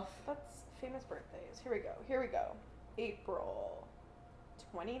herself. That's famous birthdays. Here we go. April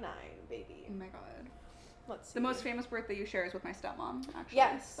 29, baby. Oh my god. Let's see. The most famous birthday you share is with my stepmom, actually.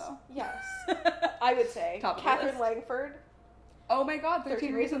 Yes. So. Yes. I would say. Catherine Langford. Oh my god,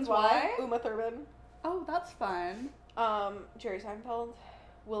 13 Reasons Why. Uma Thurman. Oh, that's fun. Jerry Seinfeld.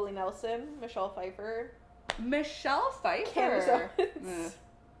 Willie Nelson. Michelle Pfeiffer. Candace Owens.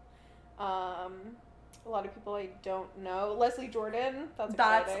 A lot of people I don't know. Leslie Jordan. That's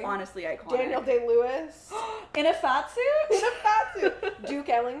exciting. Honestly iconic. Daniel Day-Lewis. In a fat suit? Duke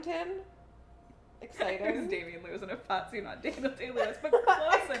Ellington. Exciting. Because Damian Lewis in a fat suit, not Daniel Day-Lewis, but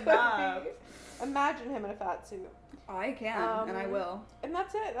close enough. Imagine him in a fat suit. I can, and I will. And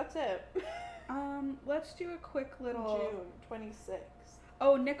that's it. Let's do a quick little... June 26th.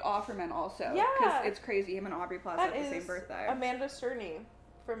 Oh, Nick Offerman also. Yeah. Because it's crazy. Him and Aubrey Plaza have the same birthday. Amanda Cerny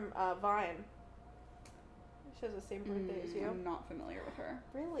from Vine. She has the same birthday as you. I'm not familiar with her.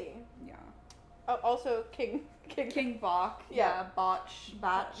 Really? Yeah. Oh, also King Bach. Yeah. Batch.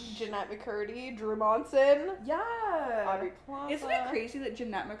 Jeanette McCurdy. Drew Monson. Yeah. Aubrey Plaza. Isn't it crazy that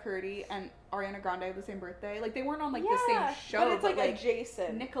Jeanette McCurdy and Ariana Grande have the same birthday? Like, they weren't on, like, the same show. But it's, like,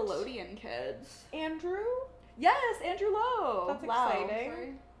 adjacent. Nickelodeon kids. Andrew? Yes, Andrew Lowe. That's exciting.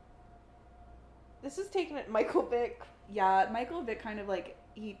 Sorry. This is taking it Michael Vick. Yeah, Michael Vick kind of, like,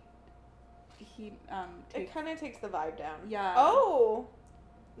 he it kind of takes the vibe down. Yeah. Oh!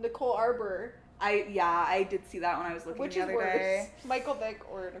 Nicole Arbor. I did see that when I was looking the other day. Michael Vick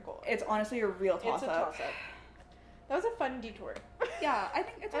or Nicole? It's honestly a real toss-up. It's a toss-up. That was a fun detour. Yeah, I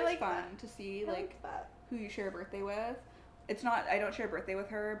think it's always fun to see, who you share a birthday with. I don't share a birthday with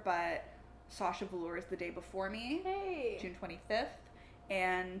her, but Sasha Velour is the day before me. Hey. June 25th.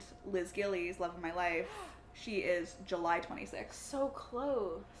 And Liz Gillies, Love of My Life, she is July 26th. So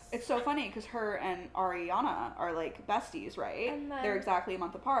close. It's so funny because her and Ariana are like besties, right? And then, they're exactly a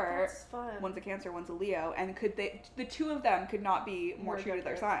month apart. That's fun. One's a Cancer, one's a Leo, and the two of them could not be more true to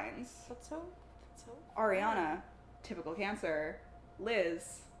their signs. That's so Ariana, typical Cancer.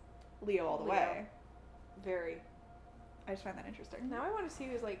 Liz, Leo all the way. Very. I just find that interesting. Now I want to see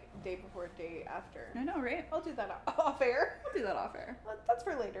who's like day before, day after. I know, right? I'll do that off air. I'll do that off air. Well, that's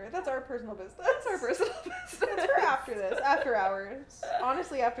for later. That's our personal business. That's our personal business. That's for after this. After hours.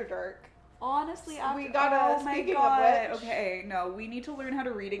 Honestly, after dark. Honestly, after... We gotta, oh my speaking God. of which... Okay, no, we need to learn how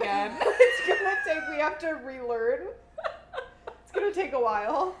to read again. It's gonna take... We have to relearn. It's gonna take a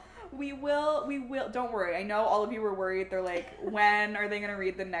while. We will, don't worry. I know all of you were worried. They're like, when are they going to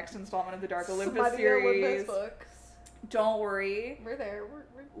read the next installment of the Dark Olympus Smutty series? Olympus books. Don't worry. We're there.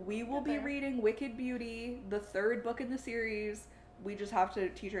 We will be reading Wicked Beauty, the third book in the series. We just have to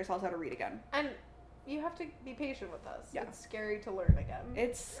teach ourselves how to read again. And you have to be patient with us. Yeah. It's scary to learn again.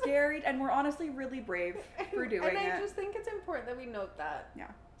 It's scary, and we're honestly really brave for doing it. And I just think it's important that we note that. Yeah,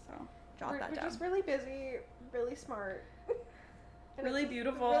 so jot that down. We're just really busy, really smart. And really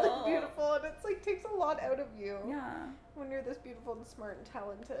beautiful. Really beautiful, and it's like takes a lot out of you. Yeah. When you're this beautiful and smart and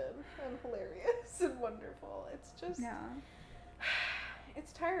talented and hilarious and wonderful. It's just... Yeah.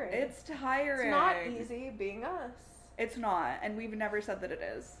 It's tiring. It's tiring. It's not easy being us. It's not, and we've never said that it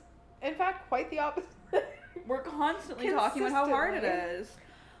is. In fact, quite the opposite. We're constantly talking about how hard it is.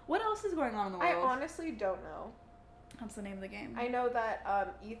 What else is going on in the world? I honestly don't know. What's the name of the game? I know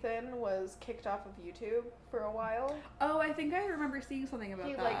that Ethan was kicked off of YouTube for a while. Oh, I think I remember seeing something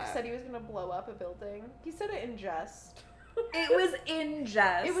about that. He said he was gonna blow up a building. He said it in jest. It was in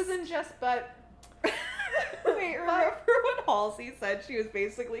jest. It was in jest, but... Wait, remember when Halsey said she was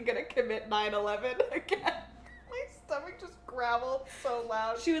basically gonna commit 9/11 again? My stomach just growled so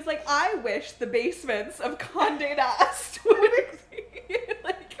loud. She was like, I wish the basements of Condé Nast would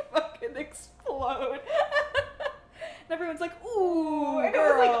like fucking explode. And everyone's like, ooh, and girl.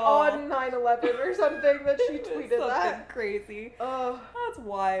 it was like on 9/11 or something that she tweeted that. Crazy. Oh, that's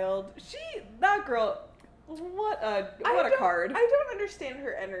wild. That girl, what a card. I don't understand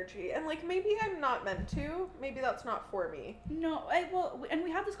her energy, and like maybe I'm not meant to. Maybe that's not for me. No, and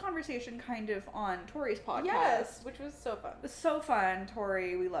we had this conversation kind of on Tori's podcast. Yes, which was so fun. It was so fun,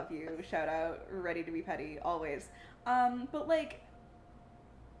 Tori. We love you. Shout out. Ready to be petty always. But like,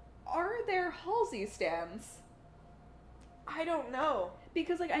 are there Halsey stans? I don't know.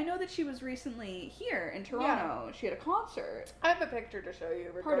 Because, like, I know that she was recently here in Toronto. Yeah. She had a concert. I have a picture to show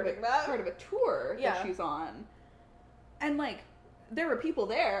you regarding that. Part of a tour that she's on. And, like, there were people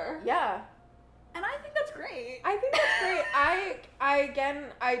there. Yeah. And I think that's great. I think that's great.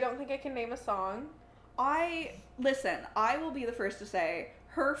 I don't think I can name a song. Listen, I will be the first to say,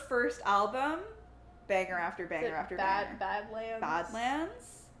 her first album, banger after banger after banger.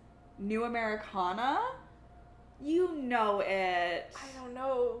 Badlands. New Americana. You know it. I don't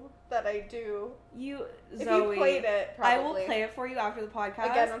know that I do. Zoe, if you played it, probably. I will play it for you after the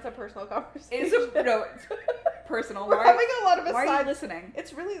podcast. Again, it's a personal conversation. It's personal. We're having a lot of asides. Why are you listening?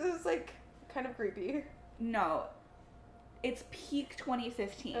 This is like kind of creepy. No. It's peak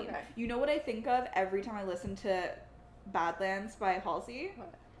 2015. Okay. You know what I think of every time I listen to Badlands by Halsey?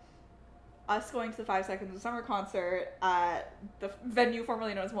 What? Us going to the 5 Seconds of Summer concert at the venue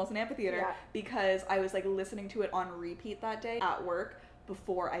formerly known as Molson Amphitheater because I was like listening to it on repeat that day at work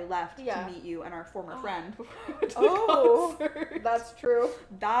before I left to meet you and our former friend before we went to the concert. That's true.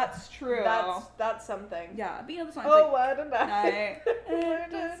 That's true. That's something. Yeah, but you know the song. Oh, what a night.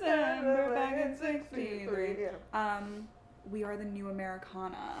 December back in 63. We are the new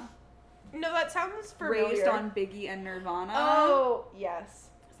Americana. No, that sounds familiar. Raised on Biggie and Nirvana. Oh, yes.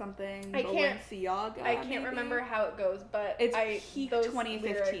 Something Balenciaga. I can't remember how it goes, but it's peak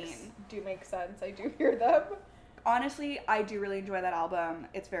 2015. Do make sense. I do hear them. Honestly, I do really enjoy that album.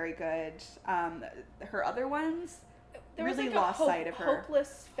 It's very good. Her other ones, there really was like lost sight of her.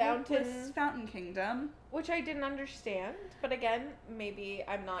 Hopeless Fountain Kingdom, which I didn't understand. But again, maybe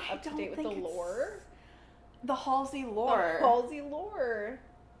I'm not up to date with the lore. The Halsey lore.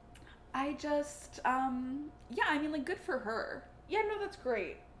 I just, I mean, like, good for her. Yeah, no, that's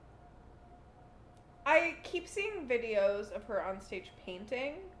great. I keep seeing videos of her on stage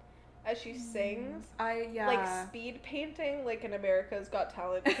painting as she sings. Like speed painting, like an America's Got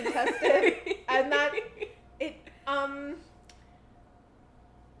Talent contestant. And that, I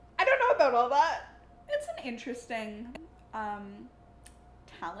don't know about all that. It's an interesting,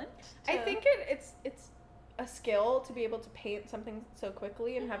 talent. I think it's a skill to be able to paint something so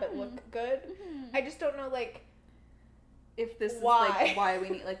quickly and have it look good. Mm-hmm. I just don't know, like, if this is like why we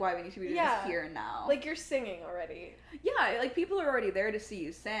need to be doing this here and now. Like, you're singing already. Yeah, like people are already there to see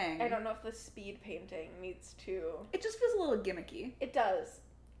you sing. I don't know if the speed painting needs to. It just feels a little gimmicky. It does.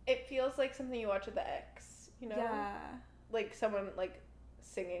 It feels like something you watch at the X, you know? Yeah. Like someone like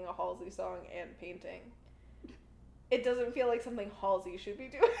singing a Halsey song and painting. It doesn't feel like something Halsey should be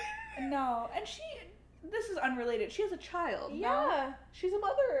doing. No, and this is unrelated. She has a child. Yeah. No? She's a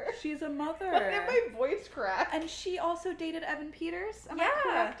mother. She's a mother. And my voice cracked. And she also dated Evan Peters. Am I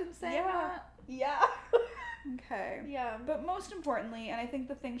correct in saying that? Yeah. Okay. Yeah. But most importantly, and I think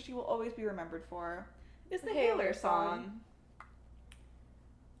the thing she will always be remembered for, is the Haylor song.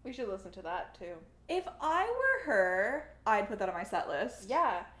 We should listen to that too. If I were her, I'd put that on my set list.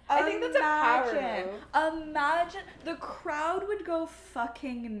 Yeah. I think that's a power move. Imagine the crowd would go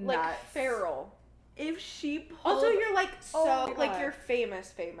fucking nuts. Like feral. If she pulled... Also, you're like like you're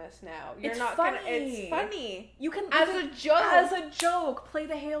famous now. You're it's not funny. It's funny. You can as a joke play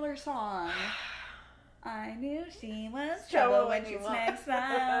the Haylor song. I knew she was trouble when she snake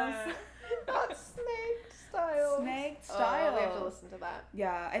styles. Not snake style. Snake style. We have to listen to that.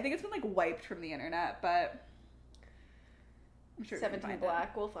 Yeah, I think it's been like wiped from the internet, but I'm sure 17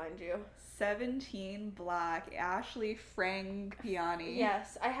 Black will find you. 17 Black, Ashley Frangipani.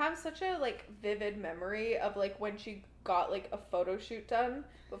 Yes, I have such a like vivid memory of like when she got like a photo shoot done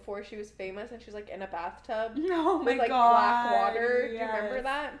before she was famous, and she's like in a bathtub with like black water. Yes. Do you remember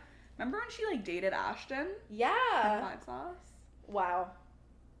that? Remember when she like dated Ashton? Yeah. Hot sauce. Wow.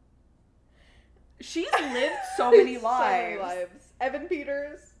 She's lived so many lives. Evan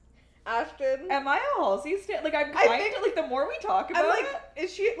Peters, Ashton. Am I a Halsey stan? Like, I'm kind of, like, the more we talk about it.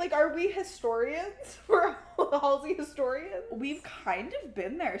 Is she, like, are we historians? We're Halsey historians? We've kind of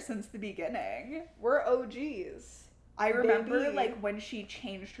been there since the beginning. We're OGs. I remember, like, when she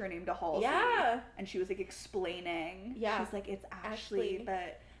changed her name to Halsey. Yeah. And she was, like, explaining. Yeah. She's like, it's Ashley,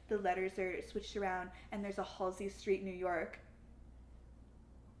 but the letters are switched around, and there's a Halsey Street, New York.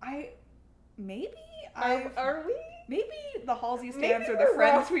 Are we? Maybe the Halsey stans are the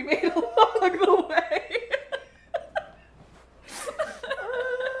friends we made along the way.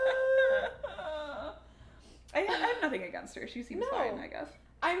 I have nothing against her. She seems fine, I guess.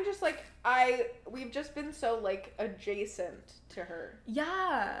 I'm just like, we've just been so, like, adjacent to her.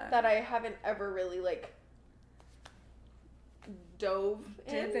 Yeah. That I haven't ever really, like, dove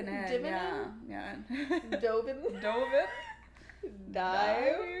in. Yeah. Dove in.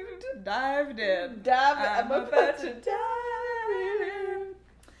 Dived in. I'm about to dive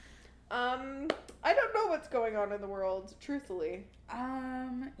in. I don't know what's going on in the world, truthfully.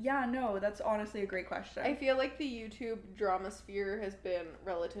 Yeah, no, that's honestly a great question. I feel like the YouTube drama sphere has been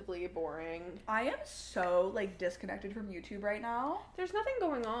relatively boring. I am so, like, disconnected from YouTube right now. There's nothing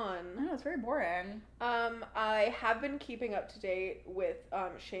going on. I know, it's very boring. I have been keeping up to date with,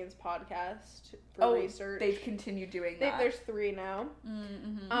 Shane's podcast for research. They've continued doing that. There's 3 now.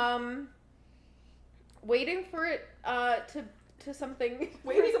 Mm-hmm. Waiting for it, to something.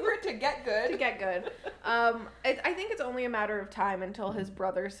 Waiting for it to get good. I think it's only a matter of time until his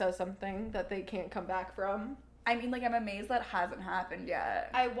brother says something that they can't come back from. I mean, like, I'm amazed that hasn't happened yet.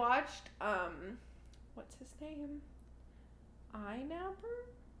 I watched, what's his name? Einapper?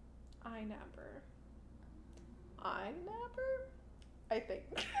 I think.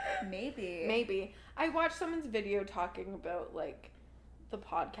 Maybe. I watched someone's video talking about, like, the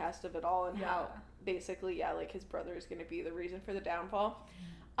podcast of it all and how basically, like, his brother is going to be the reason for the downfall.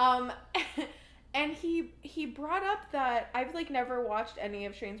 And he brought up that I've, like, never watched any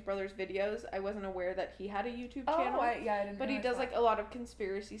of Shane's brother's videos. I wasn't aware that he had a YouTube channel. I didn't. But he does, like, a lot of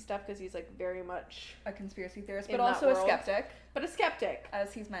conspiracy stuff because he's, like, very much a conspiracy theorist, but also a skeptic. But a skeptic.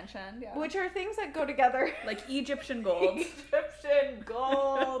 As he's mentioned, yeah. Which are things that go together. Like Egyptian gold. Egyptian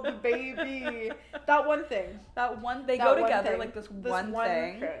gold, baby. That one thing. They go together, like, this one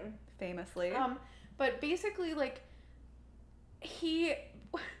thing. Famously. But basically, like, he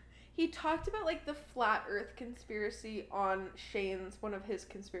talked about, like, the flat earth conspiracy on one of his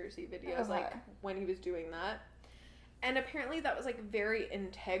conspiracy videos, like, when he was doing that. And apparently that was, like, very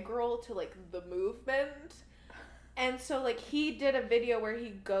integral to, like, the movement. And so, like, he did a video where he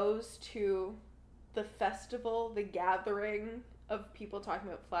goes to the festival, the gathering of people talking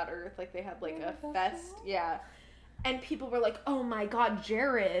about flat earth. Like, they had, like, a fest. Yeah. And people were like, oh my god,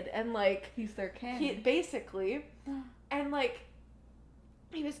 Jared. And, like... He's their king. Basically. And, like...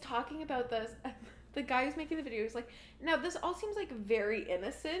 He was talking about this, the guy who's making the video was like, now this all seems like very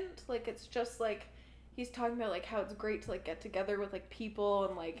innocent, like it's just like, he's talking about like how it's great to like get together with like people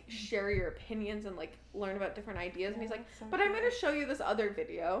and like share your opinions and like learn about different ideas, and he's like, but I'm going to show you this other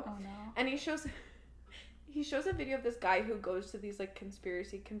video, and he shows a video of this guy who goes to these like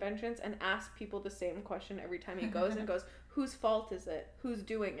conspiracy conventions and asks people the same question every time he goes and goes, whose fault is it? Who's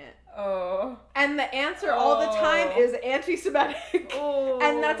doing it? Oh. And the answer all the time is anti-Semitic. Oh.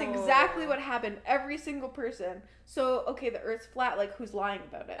 And that's exactly what happened. Every single person. So, okay, the Earth's flat. Like, who's lying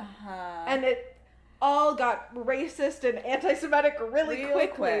about it? Uh-huh. And all got racist and anti-Semitic really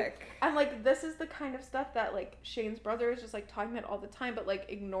quickly. And, like, this is the kind of stuff that, like, Shane's brother is just, like, talking about all the time, but, like,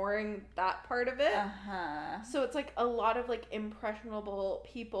 ignoring that part of it. So it's, like, a lot of, like, impressionable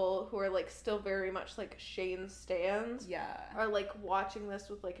people who are, like, still very much, like, Shane's stans. Yeah. Are, like, watching this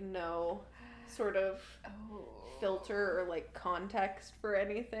with, like, no sort of filter or, like, context for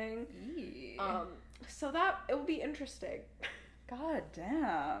anything. So that, it will be interesting. God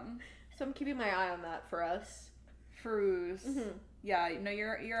damn. So I'm keeping my eye on that for us. Fruz. Yeah, no,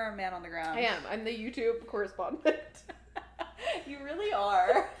 you're a man on the ground. I am. I'm the YouTube correspondent. You really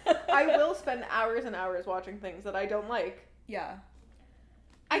are. I will spend hours and hours watching things that I don't like. Yeah.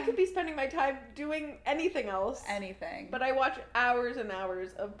 I could be spending my time doing anything else. Anything. But I watch hours and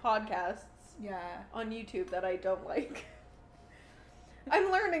hours of podcasts. Yeah. On YouTube that I don't like.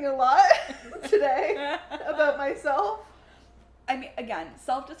 I'm learning a lot today about myself. I mean, again,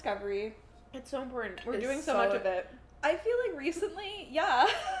 self-discovery. It's so important. We're doing so much of it. I feel like recently, yeah,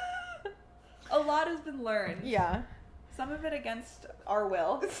 a lot has been learned. Yeah. Some of it against our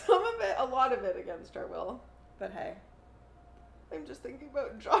will. A lot of it against our will. But hey. I'm just thinking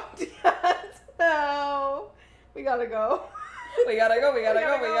about John Diaz now. We gotta go. We gotta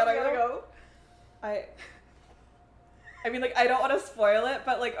go. I mean, like, I don't want to spoil it,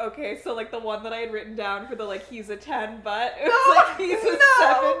 but, like, okay, so, like, the one that I had written down for the, like, he's a 10, but it was, like, he's a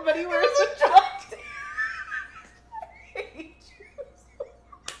 7, but he wears a John Diaz. I hate you so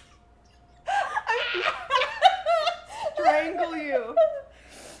strangle you.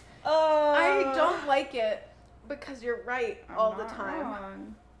 I don't like it because you're right all the time.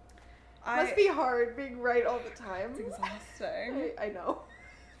 Wrong. Must be hard being right all the time. It's exhausting. I know.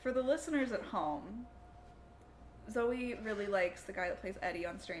 For the listeners at home, Zoe really likes the guy that plays Eddie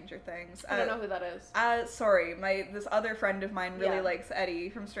on Stranger Things. I don't know who that is. Sorry, this other friend of mine really likes Eddie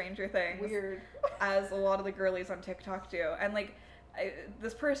from Stranger Things. Weird. As a lot of the girlies on TikTok do. And, like,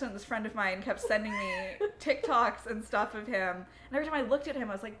 this friend of mine kept sending me TikToks and stuff of him. And every time I looked at him,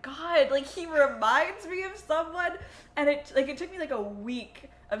 I was like, God, like, he reminds me of someone. And it took me, like, a week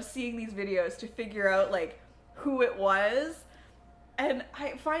of seeing these videos to figure out, like, who it was. And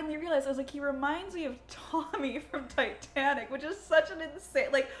I finally realized, I was like, he reminds me of Tommy from Titanic, which is such an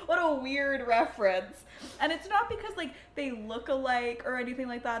insane, like, what a weird reference. And it's not because, like, they look alike or anything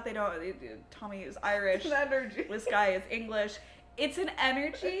like that. They don't, Tommy is Irish. It's an energy. This guy is English. It's an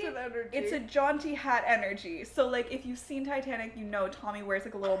energy. It's an energy. It's a jaunty hat energy. So, like, if you've seen Titanic, you know Tommy wears,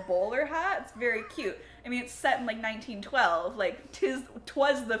 like, a little bowler hat. It's very cute. I mean, it's set in, like, 1912. Like,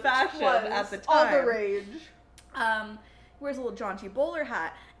 twas the fashion at the time. All the rage. Wears a little jaunty bowler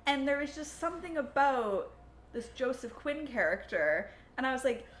hat, and there was just something about this Joseph Quinn character, and I was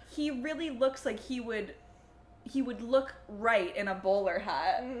like, he really looks like he would look right in a bowler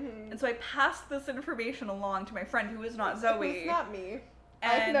hat. And so I passed this information along to my friend who is not Zoe. It's not me.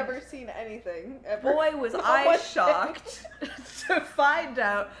 I've never seen anything ever. Boy, was I shocked to find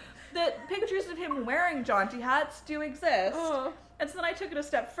out that pictures of him wearing jaunty hats do exist. And so then I took it a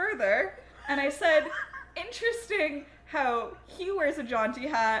step further, and I said, interesting how he wears a jaunty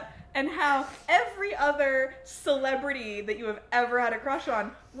hat and how every other celebrity that you have ever had a crush on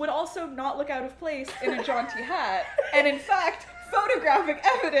would also not look out of place in a jaunty hat. And in fact, photographic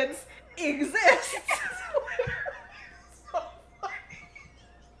evidence exists. So funny.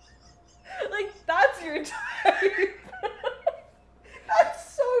 Like, that's your type.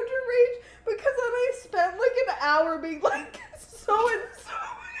 That's so deranged, because then I spent like an hour being like, so-and-so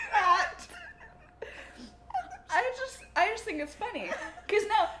hat. I just think it's funny. Because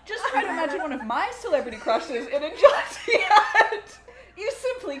now, just try to imagine one of my celebrity crushes in a jaunty hat. You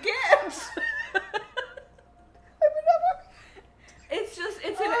simply can't.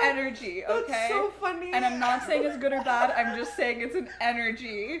 It's an energy, okay? That's so funny. And I'm not saying it's good or bad, I'm just saying it's an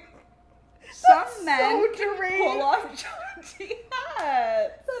energy. Some men can pull off jaunty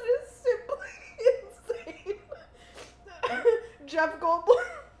hats. That is simply insane. Jeff Goldblum.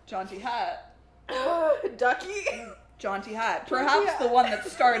 Jaunty hat. Ducky. Jaunty hat. Perhaps the one that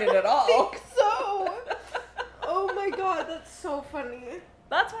started it all. I think so. Oh my god, that's so funny.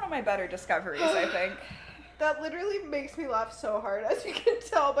 That's one of my better discoveries, I think. That literally makes me laugh so hard, as you can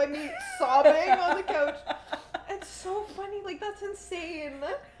tell by me sobbing on the couch. It's so funny, like, that's insane.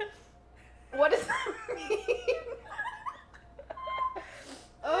 What does that mean?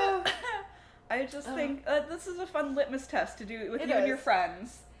 I just think this is a fun litmus test to do with you and your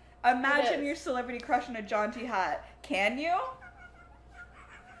friends. Imagine your celebrity crush in a jaunty hat. Can you?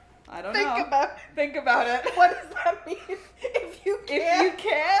 I don't know. Think about it. What does that mean? If you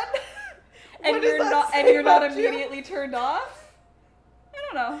can, and you're not immediately turned off. I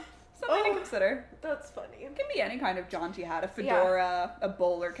don't know. Something to consider. That's funny. It can be any kind of jaunty hat, a fedora, a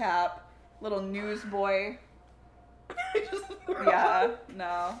bowler cap, little newsboy. Yeah,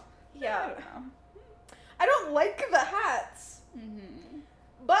 no. Yeah. I don't know. I don't like the hats. Mm-hmm.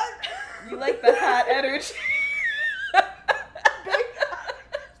 But you like the hat energy. Big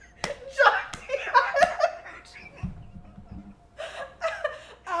jaunty hat energy.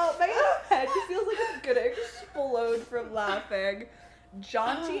 My head feels like it's gonna explode from laughing.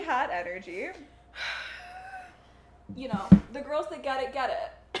 Jaunty hat energy. You know, the girls that get it, get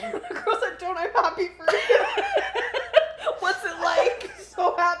it. The girls that don't, I'm happy for you. What's it like?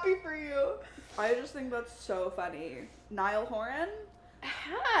 So happy for you. I just think that's so funny. Niall Horan,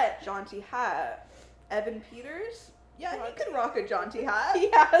 hat. jaunty hat. Evan Peters, yeah, he could rock a jaunty hat. He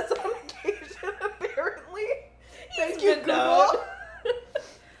has on occasion, apparently. Thank you, Google.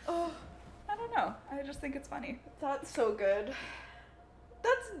 Oh, I don't know. I just think it's funny. That's so good.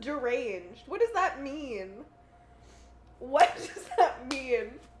 That's deranged. What does that mean? What does that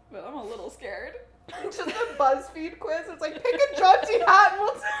mean? Well, I'm a little scared. Just a BuzzFeed quiz. It's like, pick a jaunty hat and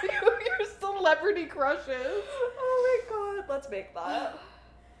we'll tell you your celebrity crushes. Oh my god, let's make that.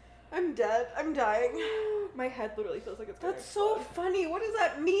 I'm dead. I'm dying. My head literally feels like it's gonna That's so funny. What does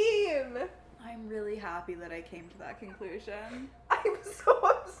that mean? I'm really happy that I came to that conclusion. I'm so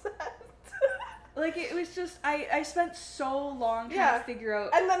upset. Like, it was just, I spent so long trying to figure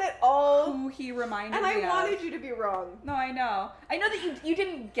out and then it all who he reminded and me I of. wanted you to be wrong. No, I know. I know that you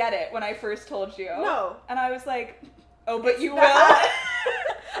didn't get it when I first told you. No. And I was like, oh, but you will.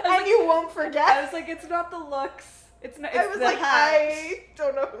 And like, you won't forget. I was like, it's not the looks. It's not. It's I was the like, hat. I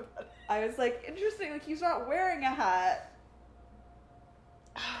don't know who that is. I was like, interesting. Like, he's not wearing a hat,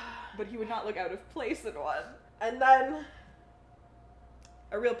 but he would not look out of place in one. And then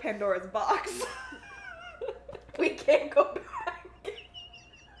A real Pandora's box. we can't go back.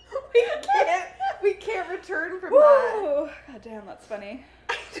 We can't return from that. God damn, that's funny.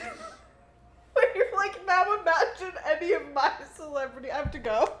 When you're like, now imagine any of my celebrity. I have to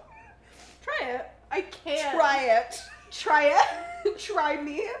go. Try it. I can't. Try it. Try it. Try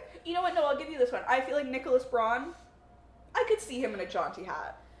me. You know what? No, I'll give you this one. I feel like Nicholas Braun. I could see him in a jaunty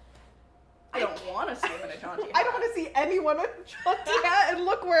hat. I don't want to see him in a jaunty hat. I don't want to see anyone in a jaunty hat, and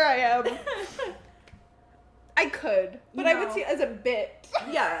look where I am. I could, but I would see it as a bit.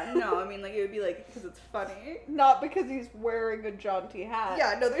 Yeah, no, I mean, like, it would be, like, because it's funny. Not because he's wearing a jaunty hat.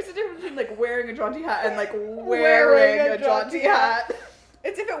 Yeah, no, there's a difference between, like, wearing a jaunty hat and, like, wearing a jaunty hat.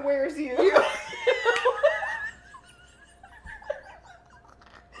 It's if it wears you.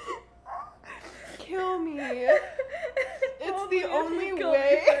 Kill me. It's the only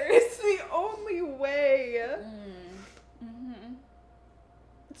way. It's the only way. Mm-hmm.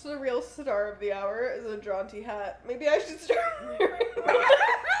 It's the real star of the hour is a jaunty hat. Maybe I should start wearing that.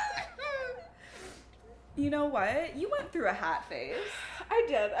 You know what? You went through a hat phase. I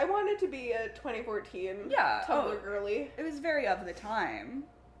did. I wanted to be a 2014 Tumblr girly. It was very of the time.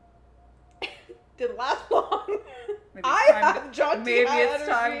 Didn't last long. Maybe I have jaunty hat Maybe it's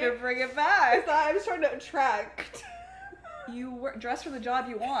energy. time to bring it back. I was trying to attract. You dress for the job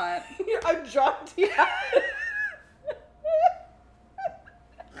you want. A jaunty hat.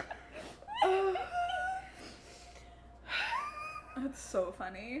 That's so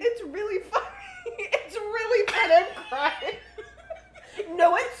funny. It's really funny. It's really funny. I'm crying.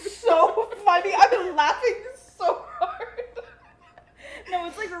 No, it's so funny. I've been laughing so hard. No,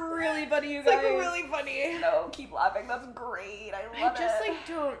 it's like really funny, you It's guys. like really funny. No, keep laughing. That's great. I love it. I just like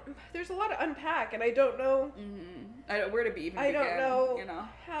don't. There's a lot to unpack, and I don't know. I don't where to be. I don't know. You know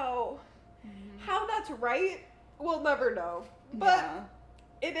how that's right. We'll never know. But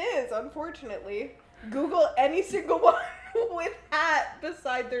it is, unfortunately. Google any single one with hat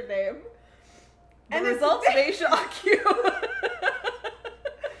beside their name. The results may shock you.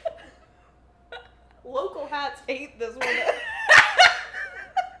 Local hats hate this one.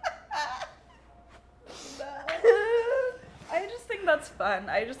 I just think that's fun.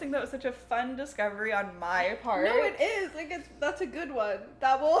 I just think that was such a fun discovery on my part. No, it is. That's a good one.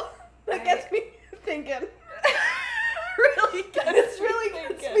 That gets me thinking. Really gets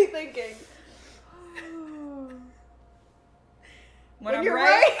me thinking. When I'm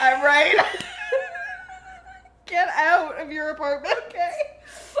right, I'm right. Get out of your apartment, okay?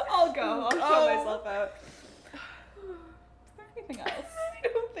 I'll go. I'll show myself out. Is there anything else? I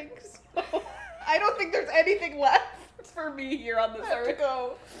don't think so. I don't think there's anything left For me here on this earth. to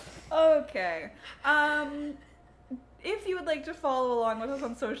go. Okay. If you would like to follow along with us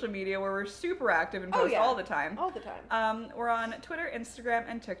on social media, where we're super active and post all the time. All the time. We're on Twitter, Instagram,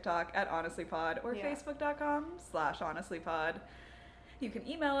 and TikTok at HonestlyPod, or Facebook.com/HonestlyPod. You can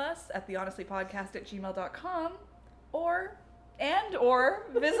email us at thehonestlypodcast@gmail.com or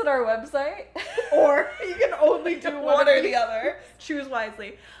visit our website. Or you can only do one or the other. Choose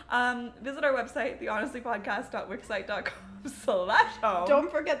wisely. Visit our website, thehonestlypodcast.wixsite.com/home.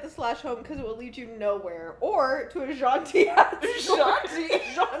 Don't forget the /home because it will lead you nowhere. Or to a Jean-T hat store.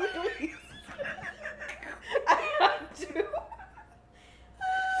 Jean-Louis. I had to.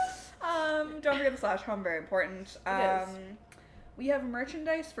 Don't forget the /home, very important. It is. We have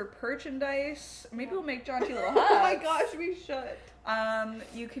merchandise for Perchandise. Maybe we'll make Jaunty little hats. Oh my gosh, we should.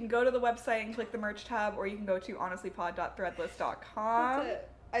 You can go to the website and click the merch tab, or you can go to honestlypod.threadless.com. That's it.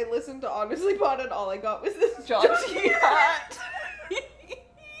 I listened to Honestly Pod and all I got was this Jaunty hat.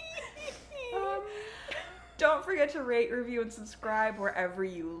 Don't forget to rate, review, and subscribe wherever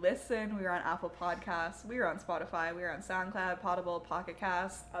you listen. We are on Apple Podcasts. We are on Spotify. We are on SoundCloud, Potable, Pocket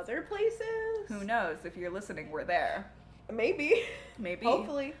Cast. Other places. Who knows? If you're listening, we're there. Maybe.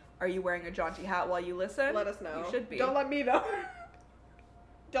 Hopefully. Are you wearing a jaunty hat while you listen? Let us know. You should be. Don't let me know.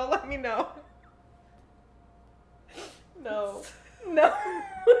 Don't let me know. No. No.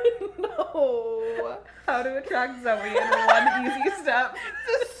 No. How to attract Zoe in one easy step.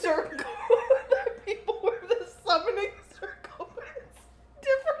 The circle that people wear the summoning circle with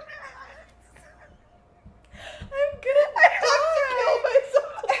different hats. I'm gonna die. I have to kill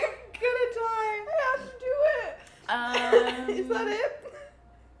myself. I'm gonna die. I have to do it. Is that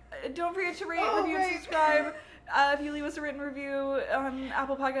it? Don't forget to rate, review, and subscribe. If you leave us a written review on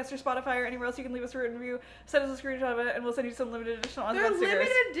Apple Podcasts or Spotify or anywhere else, you can leave us a written review. Send us a screenshot of it, and we'll send you some limited edition on stickers. They're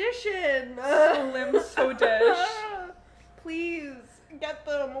limited edition. Slim so dish. Please get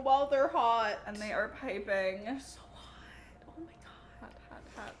them while they're hot. And they are piping. They're so hot. Oh my god.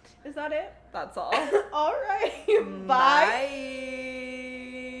 Hot. Is that it? That's all. All right. Bye. Bye.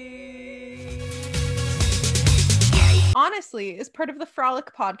 Honestly is part of the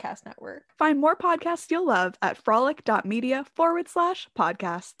Frolic Podcast Network. Find more podcasts you'll love at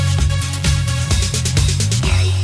frolic.media/podcast.